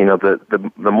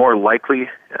more likely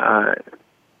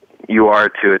you are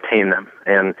to attain them.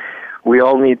 And we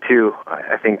all need to,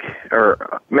 I think,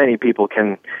 or many people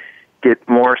can get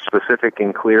more specific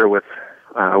and clear with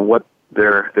what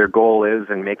their goal is,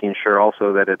 and making sure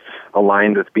also that it's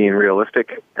aligned with being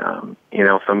realistic.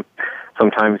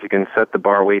 Sometimes you can set the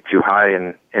bar way too high,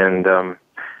 and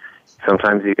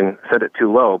sometimes you can set it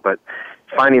too low, but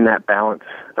finding that balance,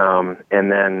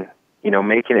 and then,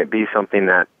 making it be something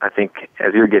that I think,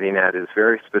 as you're getting at, is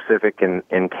very specific and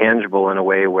tangible in a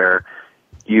way where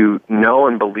you know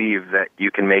and believe that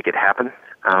you can make it happen.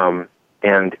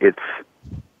 And it's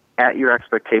at your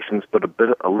expectations, but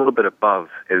a little bit above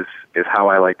is how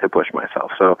I like to push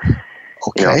myself. So,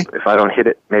 okay. If I don't hit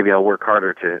it, maybe I'll work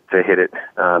harder to hit it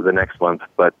the next month.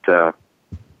 But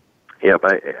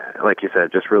like you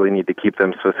said, just really need to keep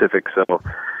them specific so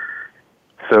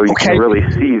you can really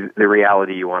see the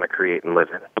reality you want to create and live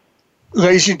in.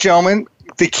 Ladies and gentlemen,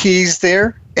 the keys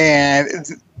there, and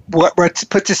what's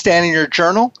put this down in your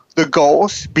journal. The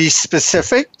goals, be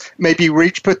specific, maybe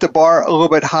put the bar a little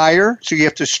bit higher, so you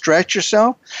have to stretch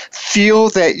yourself. Feel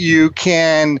that you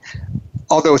can,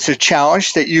 although it's a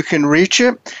challenge, that you can reach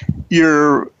it.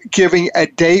 You're giving a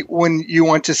date when you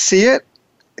want to see it,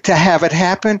 to have it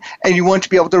happen, and you want to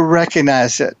be able to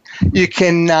recognize it. You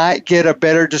cannot get a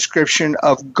better description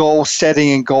of goal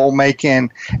setting and goal making.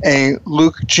 And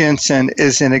Luke Jensen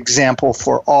is an example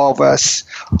for all of us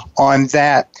on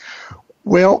that.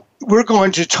 Well, we're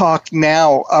going to talk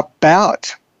now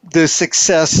about the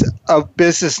success of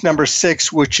business number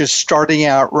 6, which is starting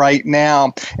out right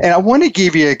now. And I want to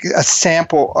give you a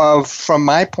sample of, from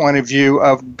my point of view,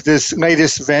 of this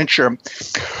latest venture.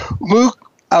 Luke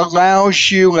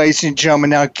allows you, ladies and gentlemen,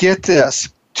 now get this,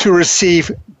 to receive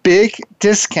big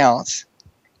discounts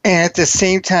and at the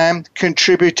same time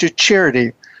contribute to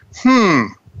charity.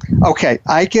 Okay,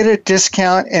 I get a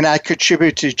discount and I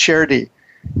contribute to charity.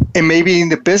 And maybe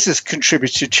the business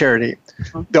contributes to charity.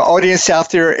 The audience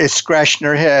out there is scratching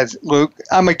their heads. Luke,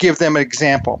 I'm going to give them an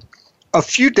example. A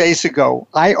few days ago,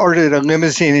 I ordered a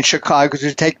limousine in Chicago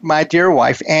to take my dear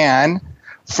wife, Anne,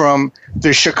 from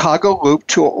the Chicago Loop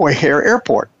to O'Hare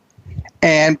Airport.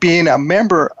 And being a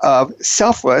member of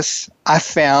Selfless, I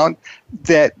found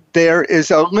that there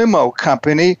is a limo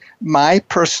company, My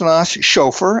Personal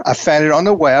Chauffeur. I found it on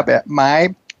the web at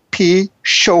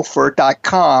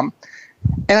mypchauffeur.com.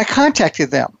 And I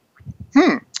contacted them.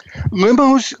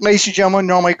 Limos, ladies and gentlemen,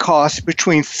 normally cost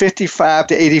between $55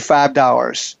 to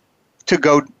 $85 to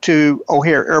go to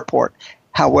O'Hare Airport.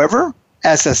 However,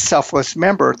 as a Selfless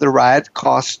member, the ride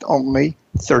costs only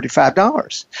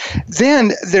 $35.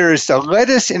 Then there's the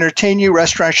Lettuce Entertain You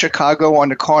restaurant in Chicago on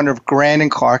the corner of Grand and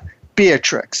Clark,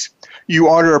 Beatrix. You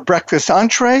order a breakfast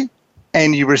entree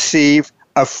and you receive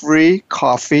a free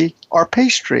coffee or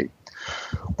pastry.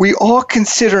 We all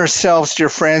consider ourselves, dear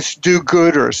friends,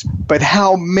 do-gooders, but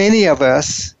how many of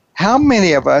us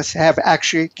have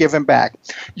actually given back?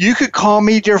 You could call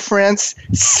me, dear friends,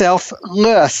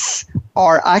 selfless,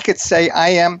 or I could say I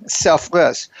am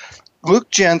selfless. Luke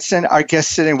Jensen, our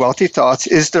guest today in Wealthy Thoughts,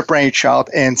 is the brainchild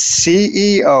and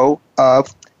CEO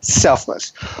of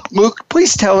Selfless. Luke,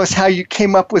 please tell us how you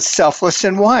came up with Selfless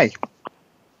and why.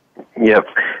 Yep.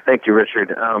 Thank you,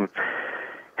 Richard.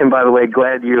 And by the way,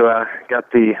 glad you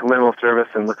got the limo service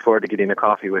and look forward to getting a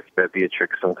coffee with you at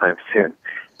Beatrix sometime soon.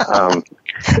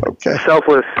 Okay.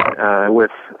 Selfless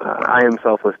with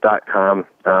IamSelfless.com.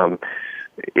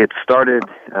 It started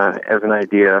as an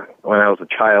idea when I was a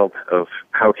child of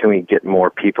how can we get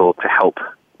more people to help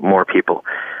more people.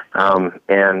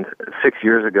 And 6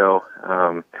 years ago,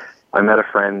 I met a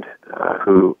friend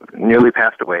who nearly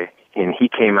passed away, and he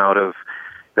came out of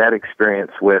that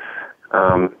experience with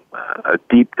a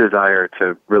deep desire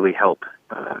to really help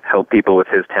people with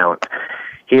his talent.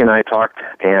 He and I talked,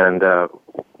 and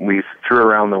we threw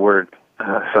around the word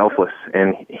selfless,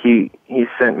 and he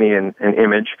sent me an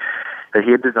image that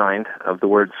he had designed of the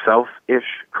word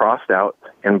selfish crossed out,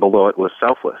 and below it was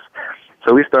selfless.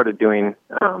 So we started doing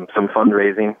some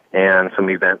fundraising and some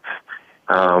events,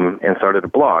 and started a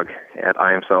blog at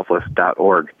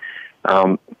IamSelfless.org.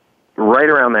 Right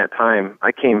around that time,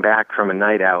 I came back from a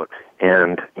night out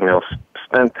and,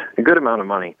 spent a good amount of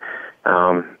money.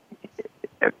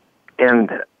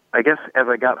 And I guess as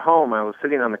I got home, I was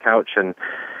sitting on the couch and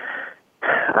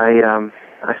I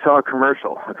saw a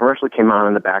commercial. A commercial came on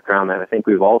in the background that I think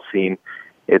we've all seen.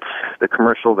 It's the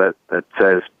commercial that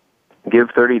says, give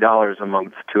 $30 a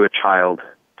month to a child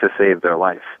to save their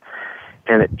life.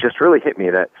 And it just really hit me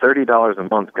that $30 a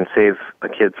month can save a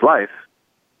kid's life.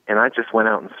 And I just went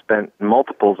out and spent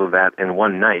multiples of that in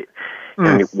one night.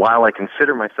 And while I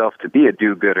consider myself to be a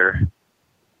do-gooder,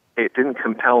 it didn't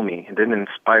compel me. It didn't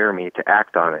inspire me to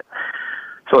act on it.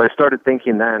 So I started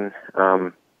thinking then,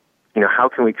 how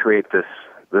can we create this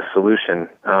solution?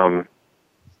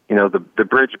 The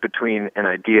bridge between an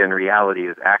idea and reality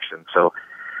is action. So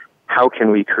how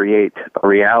can we create a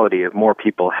reality of more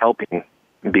people helping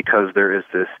because there is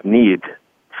this need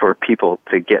for people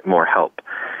to get more help?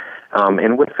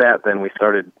 And with that, then we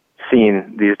started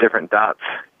seeing these different dots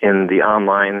in the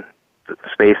online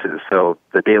spaces. So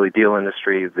the daily deal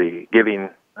industry, the giving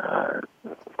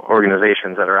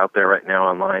organizations that are out there right now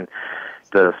online,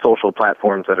 the social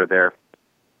platforms that are there.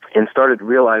 and started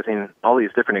realizing all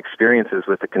these different experiences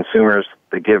with the consumers,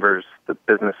 the givers, the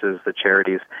businesses, the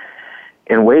charities,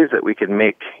 in ways that we could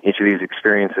make each of these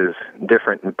experiences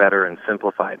different and better and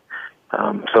simplified.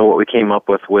 So what we came up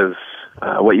with was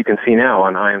what you can see now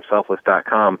on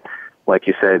IamSelfless.com. Like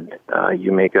you said,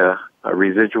 you make a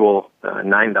residual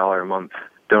 $9 a month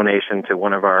donation to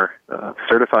one of our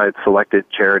certified selected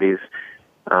charities.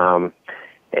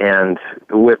 And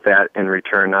with that, in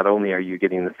return, not only are you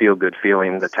getting the feel-good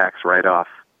feeling, the tax write-off,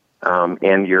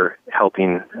 and you're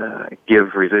helping give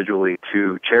residually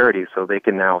to charities so they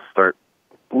can now start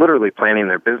literally planning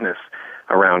their business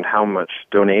around how much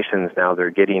donations now they're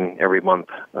getting every month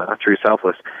through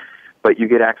Selfless. But you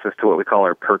get access to what we call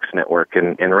our perks network,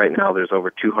 and right now there's over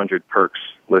 200 perks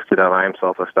listed on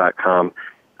IamSelfless.com,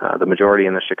 the majority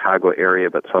in the Chicago area,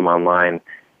 but some online.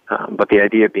 But the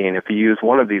idea being, if you use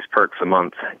one of these perks a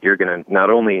month, you're going to not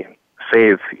only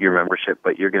save your membership,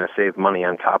 but you're going to save money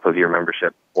on top of your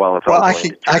membership while it's all going to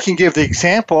church. I can give the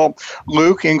example,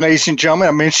 Luke, and ladies and gentlemen,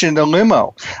 I mentioned the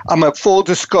limo. I'm a full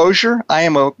disclosure. I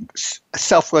am a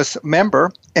Selfless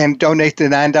member and donate the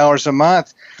 $9 a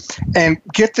month. And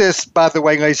get this, by the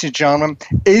way, ladies and gentlemen,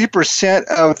 80%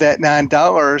 of that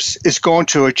 $9 is going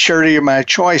to a charity of my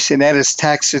choice, and that is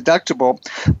tax deductible.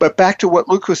 But back to what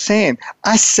Luke was saying,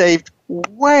 I saved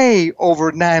way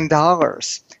over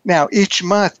 $9. Now, each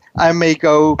month, I may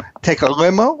go take a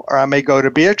limo, or I may go to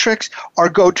Beatrix, or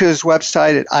go to his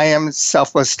website at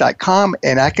IamSelfless.com,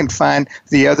 and I can find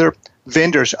the other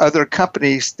vendors, other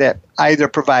companies that either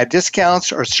provide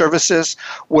discounts or services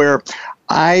where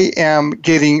I am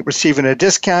receiving a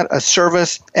discount, a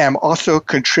service, and I'm also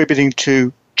contributing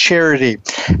to charity.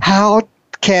 How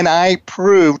can I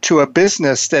prove to a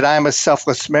business that I'm a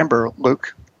Selfless member,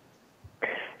 Luke?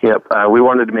 Yep, we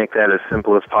wanted to make that as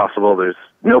simple as possible. There's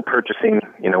no purchasing.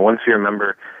 Once you're a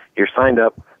member, you're signed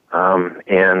up,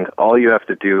 and all you have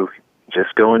to do,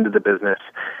 just go into the business,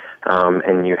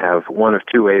 and you have one of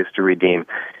two ways to redeem.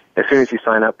 As soon as you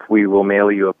sign up, we will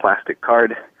mail you a plastic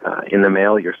card in the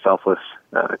mail, your Selfless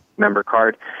member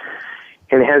card,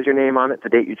 and it has your name on it, the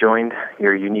date you joined,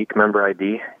 your unique member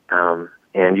ID,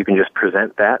 and you can just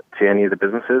present that to any of the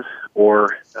businesses,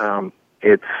 or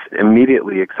it's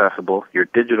immediately accessible, your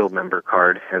digital member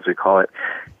card, as we call it,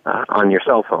 on your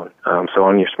cell phone. So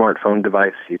on your smartphone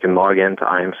device, you can log in to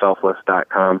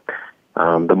IamSelfless.com.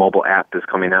 The mobile app is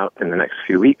coming out in the next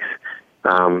few weeks,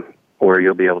 or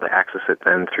you'll be able to access it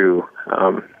then through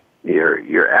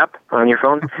your app on your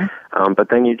phone. Mm-hmm. But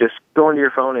then you just go into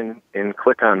your phone and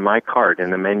click on My Card in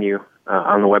the menu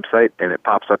on the website, and it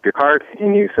pops up your card,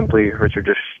 and you simply, Richard,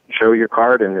 just show your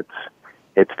card, and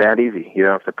it's that easy. You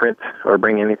don't have to print or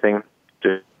bring anything,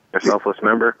 just a Selfless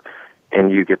member,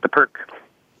 and you get the perk.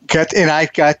 And I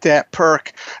got that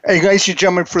perk. Hey, ladies and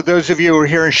gentlemen, for those of you who are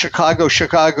here in Chicago,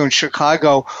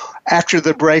 after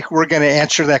the break, we're going to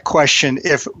answer that question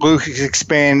if Luke is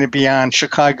expanding beyond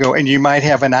Chicago, and you might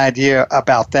have an idea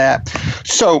about that.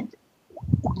 So,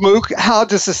 Luke, how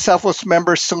does a Selfless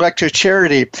member select a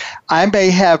charity? I may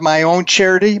have my own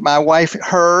charity, my wife,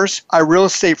 hers, our real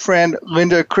estate friend,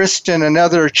 Linda Kristen,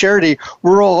 another charity.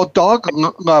 We're all dog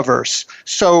lovers.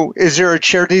 So is there a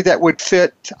charity that would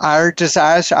fit our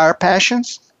desires, our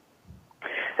passions?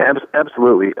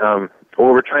 Absolutely.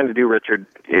 What we're trying to do, Richard,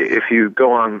 if you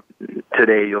go on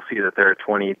today, you'll see that there are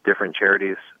 20 different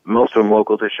charities, most of them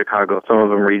local to Chicago, some of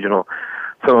them regional,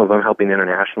 some of them helping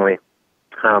internationally.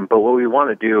 But what we want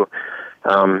to do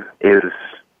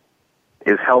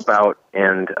is help out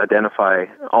and identify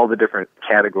all the different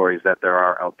categories that there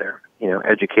are out there.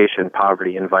 Education,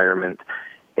 poverty, environment,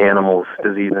 animals,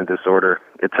 disease and disorder,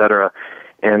 etc.,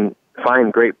 and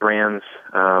find great brands,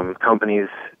 companies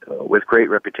with great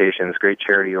reputations, great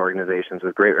charity organizations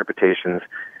with great reputations,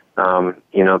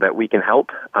 that we can help.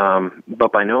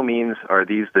 But by no means are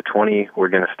these the 20 we're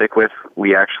going to stick with.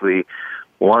 We actually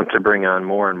want to bring on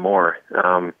more and more.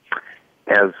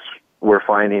 As we're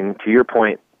finding, to your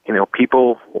point,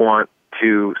 people want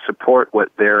to support what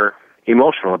they're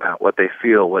emotional about, what they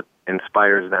feel, what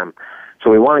inspires them.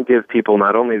 So we want to give people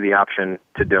not only the option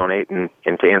to donate, and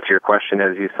to answer your question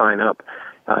as you sign up,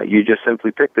 you just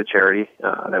simply pick the charity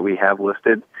that we have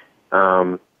listed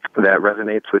that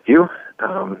resonates with you,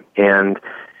 and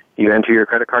you enter your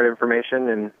credit card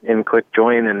information and click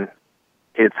join, and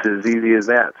it's as easy as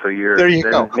that. So you're there. You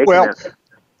go. Well,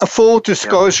 a full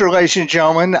disclosure, ladies and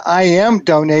gentlemen, I am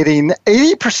donating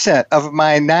 80% of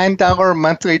my $9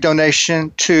 monthly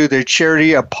donation to the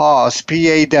charity of Paws,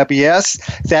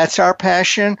 P-A-W-S. That's our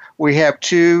passion. We have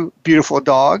two beautiful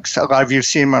dogs. A lot of you have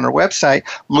seen them on our website,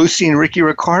 Lucy and Ricky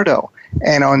Ricardo.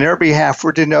 And on their behalf,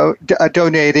 we're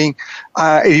donating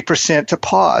 80% to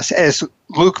Pause. As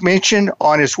Luke mentioned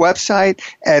on his website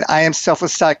at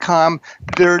IamSelfless.com,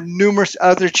 there are numerous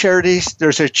other charities.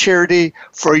 There's a charity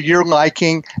for your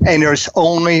liking, and there's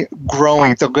only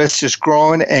growing. The list is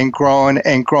growing and growing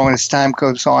and growing as time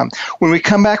goes on. When we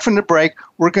come back from the break,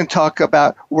 we're going to talk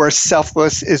about where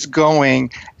Selfless is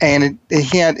going, and the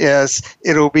hint is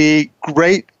it'll be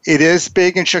great. It is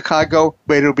big in Chicago,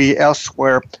 but it'll be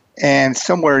elsewhere and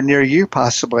somewhere near you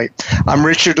possibly. I'm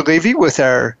Richard Levy with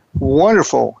our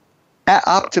wonderful,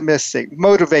 optimistic,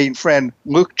 motivating friend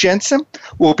Luke Jensen.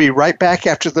 We'll be right back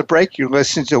after the break. You're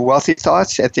listening to Wealthy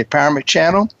Thoughts at the Empowerment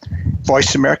Channel.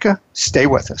 Voice America, stay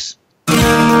with us.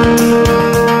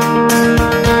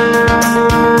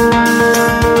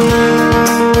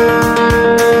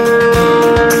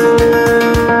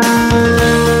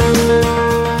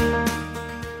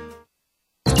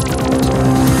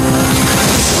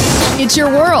 It's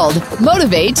your world.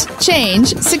 Motivate,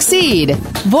 change, succeed.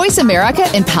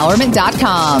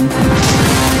 VoiceAmericaEmpowerment.com.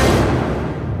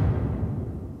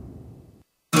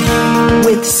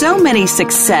 With so many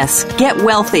success, get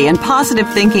wealthy, and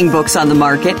positive thinking books on the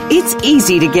market, it's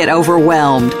easy to get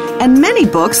overwhelmed. And many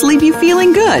books leave you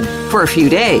feeling good for a few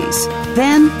days.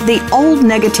 Then the old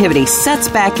negativity sets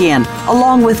back in,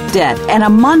 along with debt and a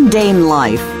mundane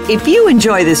life. If you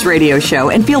enjoy this radio show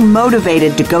and feel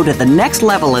motivated to go to the next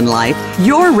level in life,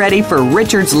 you're ready for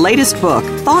Richard's latest book,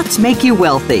 Thoughts Make You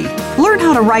Wealthy. Learn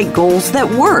how to write goals that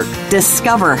work.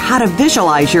 Discover how to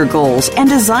visualize your goals and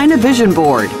design a vision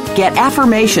board. Get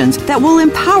affirmations that will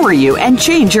empower you and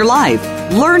change your life.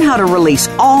 Learn how to release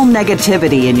all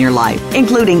negativity in your life,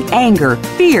 including anger,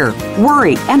 fear,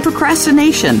 worry, and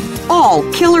procrastination, all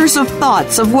killers of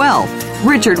thoughts of wealth.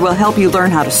 Richard will help you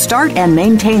learn how to start and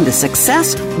maintain the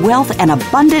success, wealth, and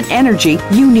abundant energy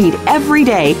you need every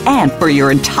day and for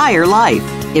your entire life.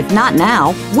 If not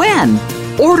now, when?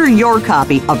 Order your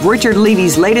copy of Richard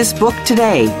Levy's latest book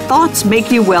today, Thoughts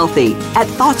Make You Wealthy, at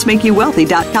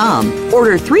thoughtsmakeYouWealthy.com.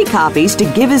 Order 3 copies to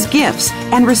give as gifts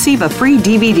and receive a free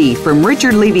DVD from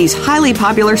Richard Levy's highly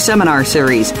popular seminar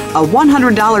series, a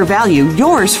 $100 value,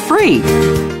 yours free.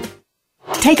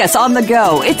 Take us on the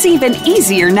go. It's even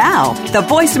easier now. The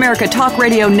Voice America Talk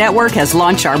Radio Network has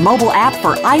launched our mobile app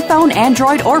for iPhone,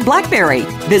 Android, or BlackBerry.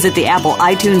 Visit the Apple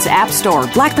iTunes App Store,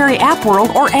 BlackBerry App World,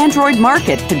 or Android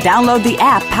Market to download the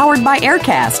app powered by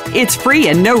Aircast. It's free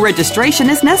and no registration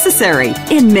is necessary.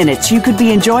 In minutes, you could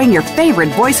be enjoying your favorite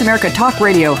Voice America Talk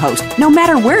Radio host, no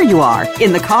matter where you are,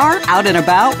 in the car, out and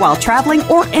about, while traveling,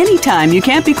 or anytime you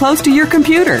can't be close to your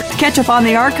computer. Catch up on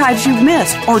the archives you've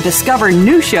missed or discover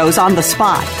new shows on the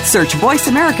spot. Search Voice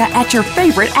America at your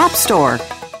favorite app store.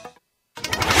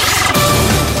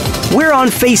 We're on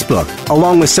Facebook,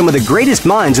 along with some of the greatest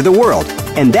minds of the world,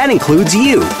 and that includes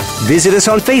you. Visit us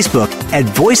on Facebook at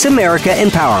Voice America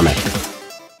Empowerment.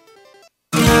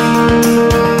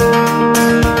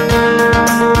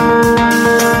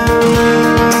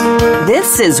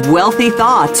 This is Wealthy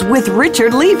Thoughts with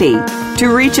Richard Levy. To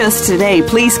reach us today,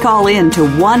 please call in to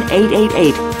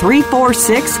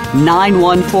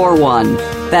 1-888-346-9141.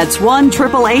 That's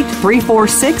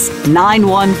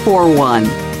 1-888-346-9141.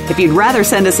 If you'd rather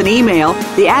send us an email,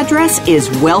 the address is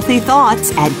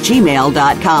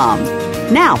wealthythoughts@gmail.com.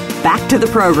 Now, back to the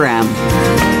program.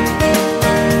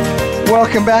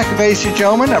 Welcome back, ladies and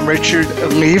gentlemen. I'm Richard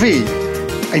Levy,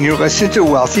 and you're listening to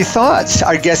Wealthy Thoughts.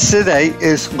 Our guest today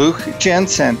is Luke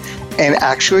Jensen, and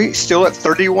actually still at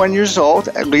 31 years old,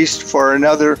 at least for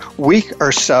another week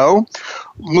or so.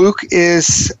 Luke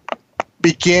is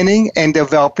beginning and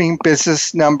developing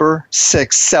business number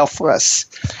 6, Selfless.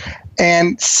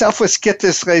 And Selfless, get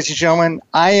this, ladies and gentlemen,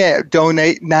 I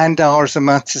donate $9 a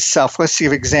month to Selfless. To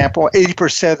give an example,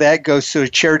 80% of that goes to a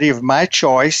charity of my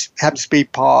choice, happens to be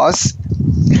Pause.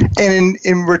 And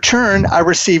in return, I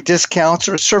receive discounts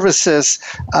or services,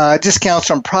 discounts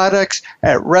on products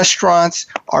at restaurants,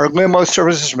 our limo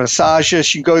services,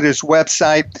 massages. You can go to his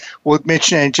website. We'll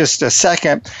mention it in just a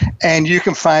second. And you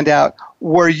can find out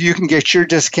where you can get your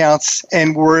discounts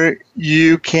and where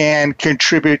you can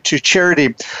contribute to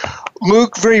charity.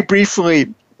 Luke, very briefly,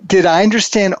 did I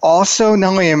understand also, not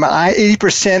only am I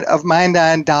 80% of my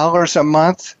 $9 a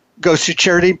month goes to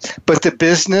charity, but the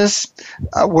business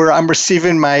where I'm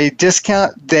receiving my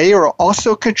discount, they are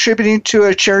also contributing to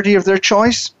a charity of their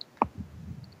choice?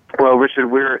 Well,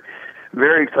 Richard, we're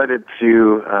very excited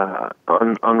to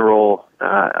roll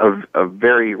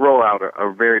out a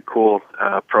very cool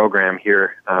program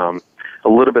here a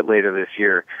little bit later this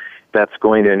year that's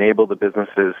going to enable the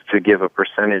businesses to give a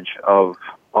percentage of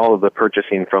all of the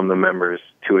purchasing from the members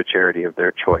to a charity of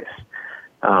their choice.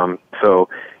 So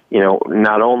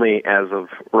not only as of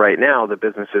right now, the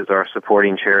businesses are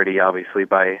supporting charity, obviously,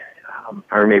 by,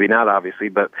 or maybe not obviously,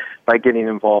 but by getting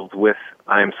involved with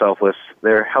I Am Selfless,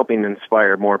 they're helping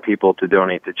inspire more people to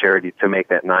donate to charity to make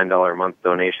that $9 a month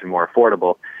donation more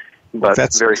affordable. But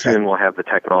very soon we'll have the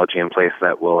technology in place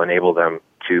that will enable them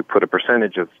to put a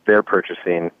percentage of their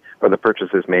purchasing or the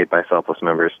purchases made by Selfless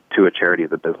members to a charity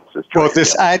the business is trying Well,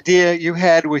 this idea you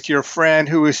had with your friend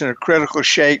who is in a critical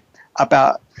shape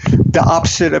about the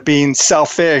opposite of being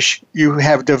selfish, you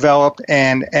have developed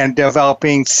and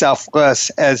developing selfless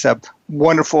as a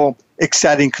wonderful,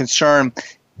 exciting concern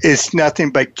is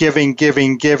nothing but giving,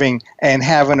 and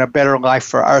having a better life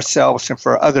for ourselves and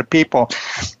for other people.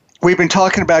 We've been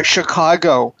talking about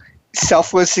Chicago.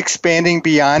 Selfless expanding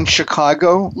beyond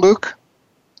Chicago, Luke?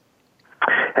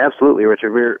 Absolutely,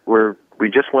 Richard. We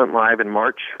just went live in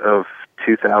March of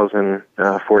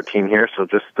 2014 here, so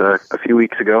just a few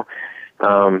weeks ago.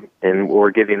 And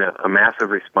we're getting a massive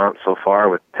response so far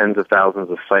with tens of thousands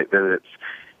of site visits.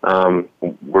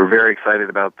 We're very excited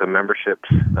about the memberships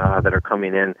that are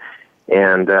coming in.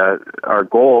 And our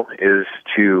goal is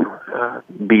to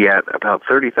be at about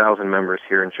 30,000 members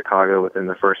here in Chicago within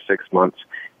the first 6 months.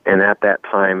 And at that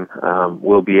time,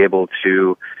 we'll be able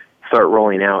to start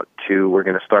rolling out we're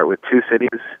going to start with 2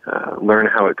 cities, learn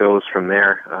how it goes from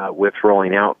there with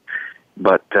rolling out.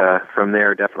 But from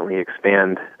there, definitely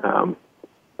expand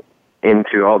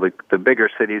into all the bigger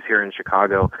cities here in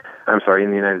Chicago, in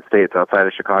the United States outside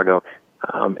of Chicago,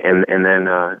 and then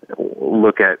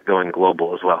look at going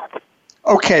global as well.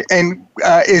 Okay, and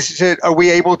are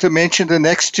we able to mention the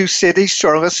next 2 cities to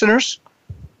our listeners?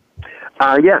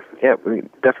 Yeah, we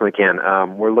definitely can.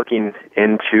 We're looking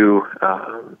into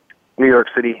New York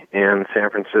City and San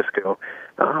Francisco,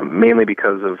 mainly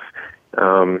because of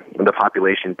the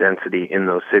population density in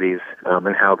those cities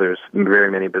and how there's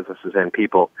very many businesses and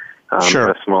people in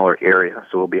a smaller area.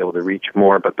 So we'll be able to reach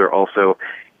more, but they're also,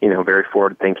 very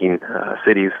forward-thinking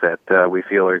cities that we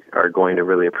feel are going to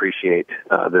really appreciate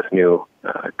this new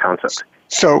concept.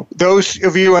 So those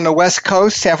of you on the West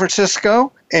Coast, San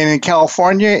Francisco, and in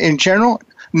California in general,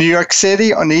 New York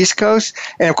City on the East Coast,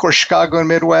 and of course Chicago and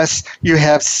Midwest, you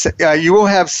will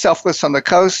have Selfless on the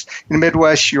coast. In the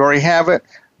Midwest, you already have it.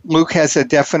 Luke has a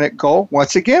definite goal,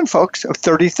 once again, folks, of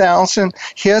 30,000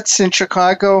 hits in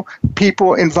Chicago,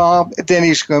 people involved, then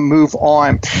he's going to move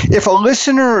on. If a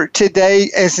listener today,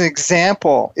 as an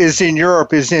example, is in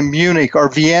Europe, is in Munich or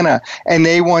Vienna, and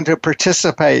they want to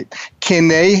participate, can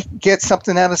they get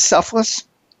something out of Selfless?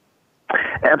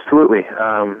 Absolutely,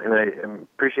 and I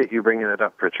appreciate you bringing it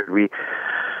up, Richard.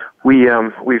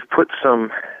 We've put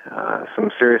some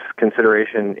serious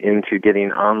consideration into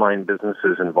getting online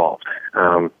businesses involved.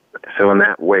 So in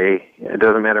that way, it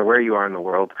doesn't matter where you are in the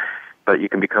world, but you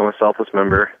can become a Selfless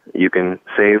member. You can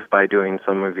save by doing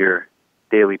some of your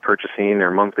daily purchasing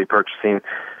or monthly purchasing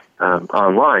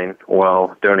online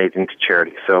while donating to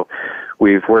charity. So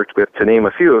we've worked with, to name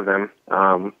a few of them,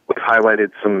 we've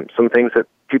highlighted some things that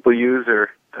people use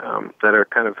or that are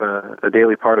kind of a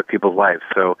daily part of people's lives.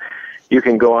 So you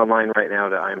can go online right now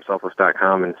to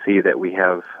IamSelfless.com and see that we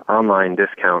have online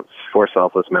discounts for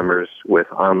Selfless members with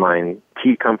online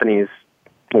tea companies,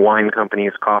 wine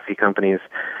companies, coffee companies.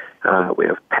 We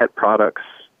have pet products,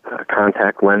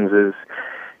 contact lenses,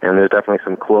 and there's definitely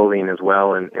some clothing as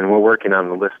well. And we're working on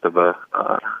the list of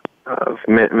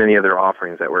many other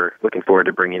offerings that we're looking forward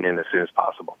to bringing in as soon as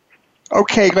possible.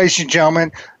 Okay, ladies and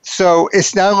gentlemen, so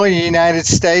it's not only the United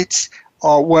States,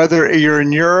 whether you're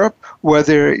in Europe,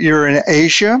 whether you're in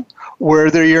Asia,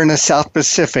 whether you're in the South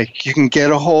Pacific, you can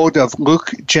get a hold of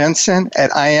Luke Jensen at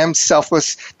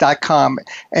IamSelfless.com.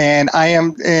 And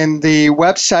the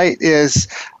website is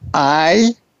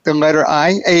the letter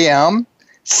I, A-M,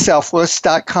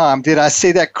 selfless.com. Did I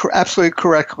say that absolutely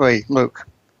correctly, Luke?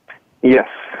 Yes,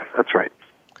 that's right.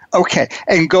 Okay,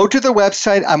 and go to the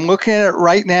website. I'm looking at it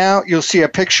right now. You'll see a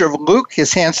picture of Luke,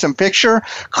 his handsome picture.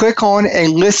 Click on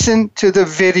and listen to the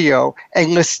video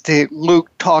and listen to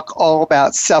Luke talk all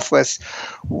about Selfless.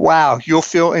 Wow, you'll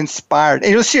feel inspired.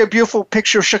 And you'll see a beautiful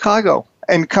picture of Chicago.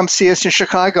 And come see us in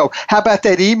Chicago. How about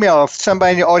that email? If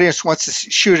somebody in the audience wants to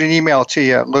shoot an email to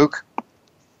you, Luke.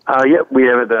 Yep, we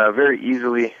have it very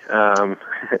easily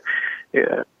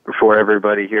for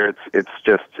everybody here. It's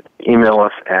just email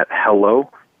us at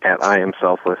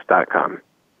hello@IamSelfless.com.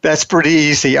 That's pretty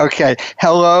easy. Okay.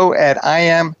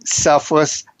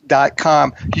 hello@IamSelfless.com.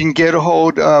 selfless.com. You can get a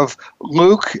hold of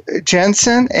Luke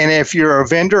Jensen, and if you're a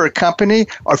vendor or company,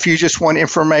 or if you just want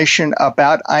information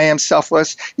about I Am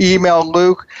Selfless, email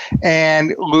Luke,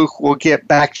 and Luke will get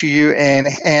back to you and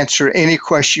answer any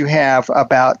question you have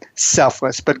about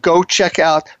Selfless. But go check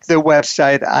out the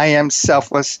website,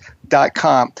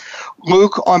 IamSelfless.com.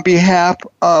 Luke, on behalf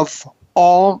of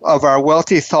all of our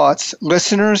Wealthy Thoughts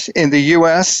listeners in the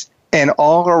U.S., and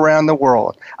all around the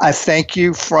world, I thank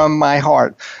you from my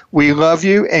heart. We love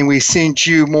you, and we send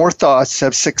you more thoughts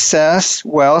of success,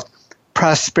 wealth,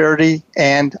 prosperity,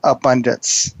 and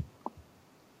abundance.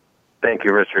 Thank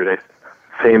you, Richard.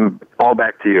 Same, all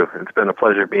back to you. It's been a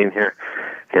pleasure being here,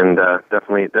 and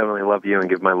definitely love you, and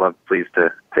give my love, please, to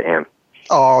Ann.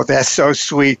 Oh, that's so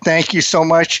sweet. Thank you so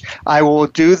much. I will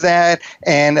do that,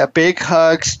 and a big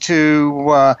hugs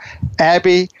to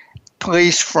Abby.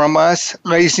 Please, from us,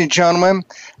 ladies and gentlemen,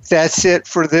 that's it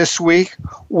for this week.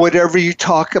 Whatever you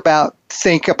talk about,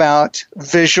 think about,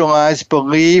 visualize,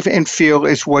 believe, and feel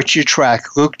is what you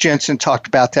track. Luke Jensen talked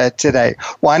about that today.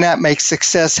 Why not make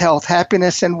success, health,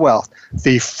 happiness, and wealth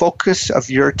the focus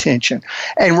of your attention?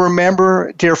 And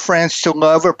remember, dear friends, to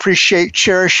love, appreciate,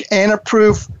 cherish, and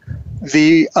approve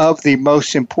of the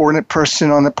most important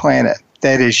person on the planet.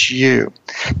 That is you.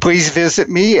 Please visit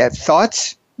me at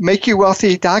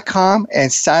thoughtsmakeyouwealthy.com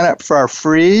and sign up for our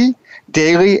free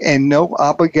daily and no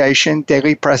obligation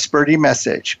daily prosperity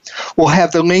message. We'll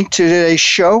have the link to today's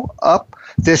show up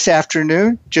this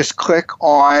afternoon. Just click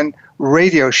on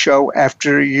radio show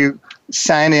after you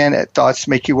sign in at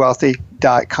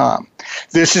thoughtsmakeyouwealthy.com.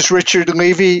 This is Richard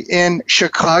Levy in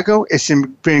Chicago. It's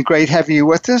been great having you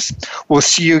with us. We'll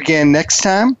see you again next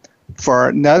time for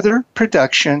another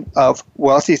production of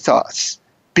Wealthy Thoughts.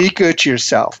 Be good to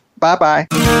yourself. Bye-bye.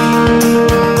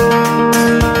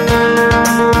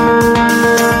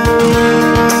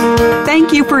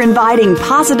 Thank you for inviting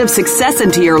positive success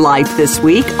into your life this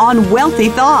week on Wealthy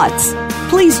Thoughts.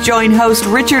 Please join host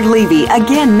Richard Levy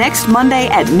again next Monday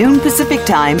at noon Pacific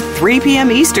Time, 3 p.m.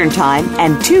 Eastern Time,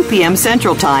 and 2 p.m.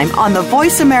 Central Time on the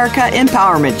Voice America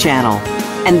Empowerment Channel.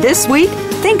 And this week,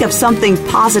 think of something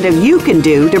positive you can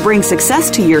do to bring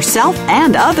success to yourself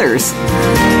and others.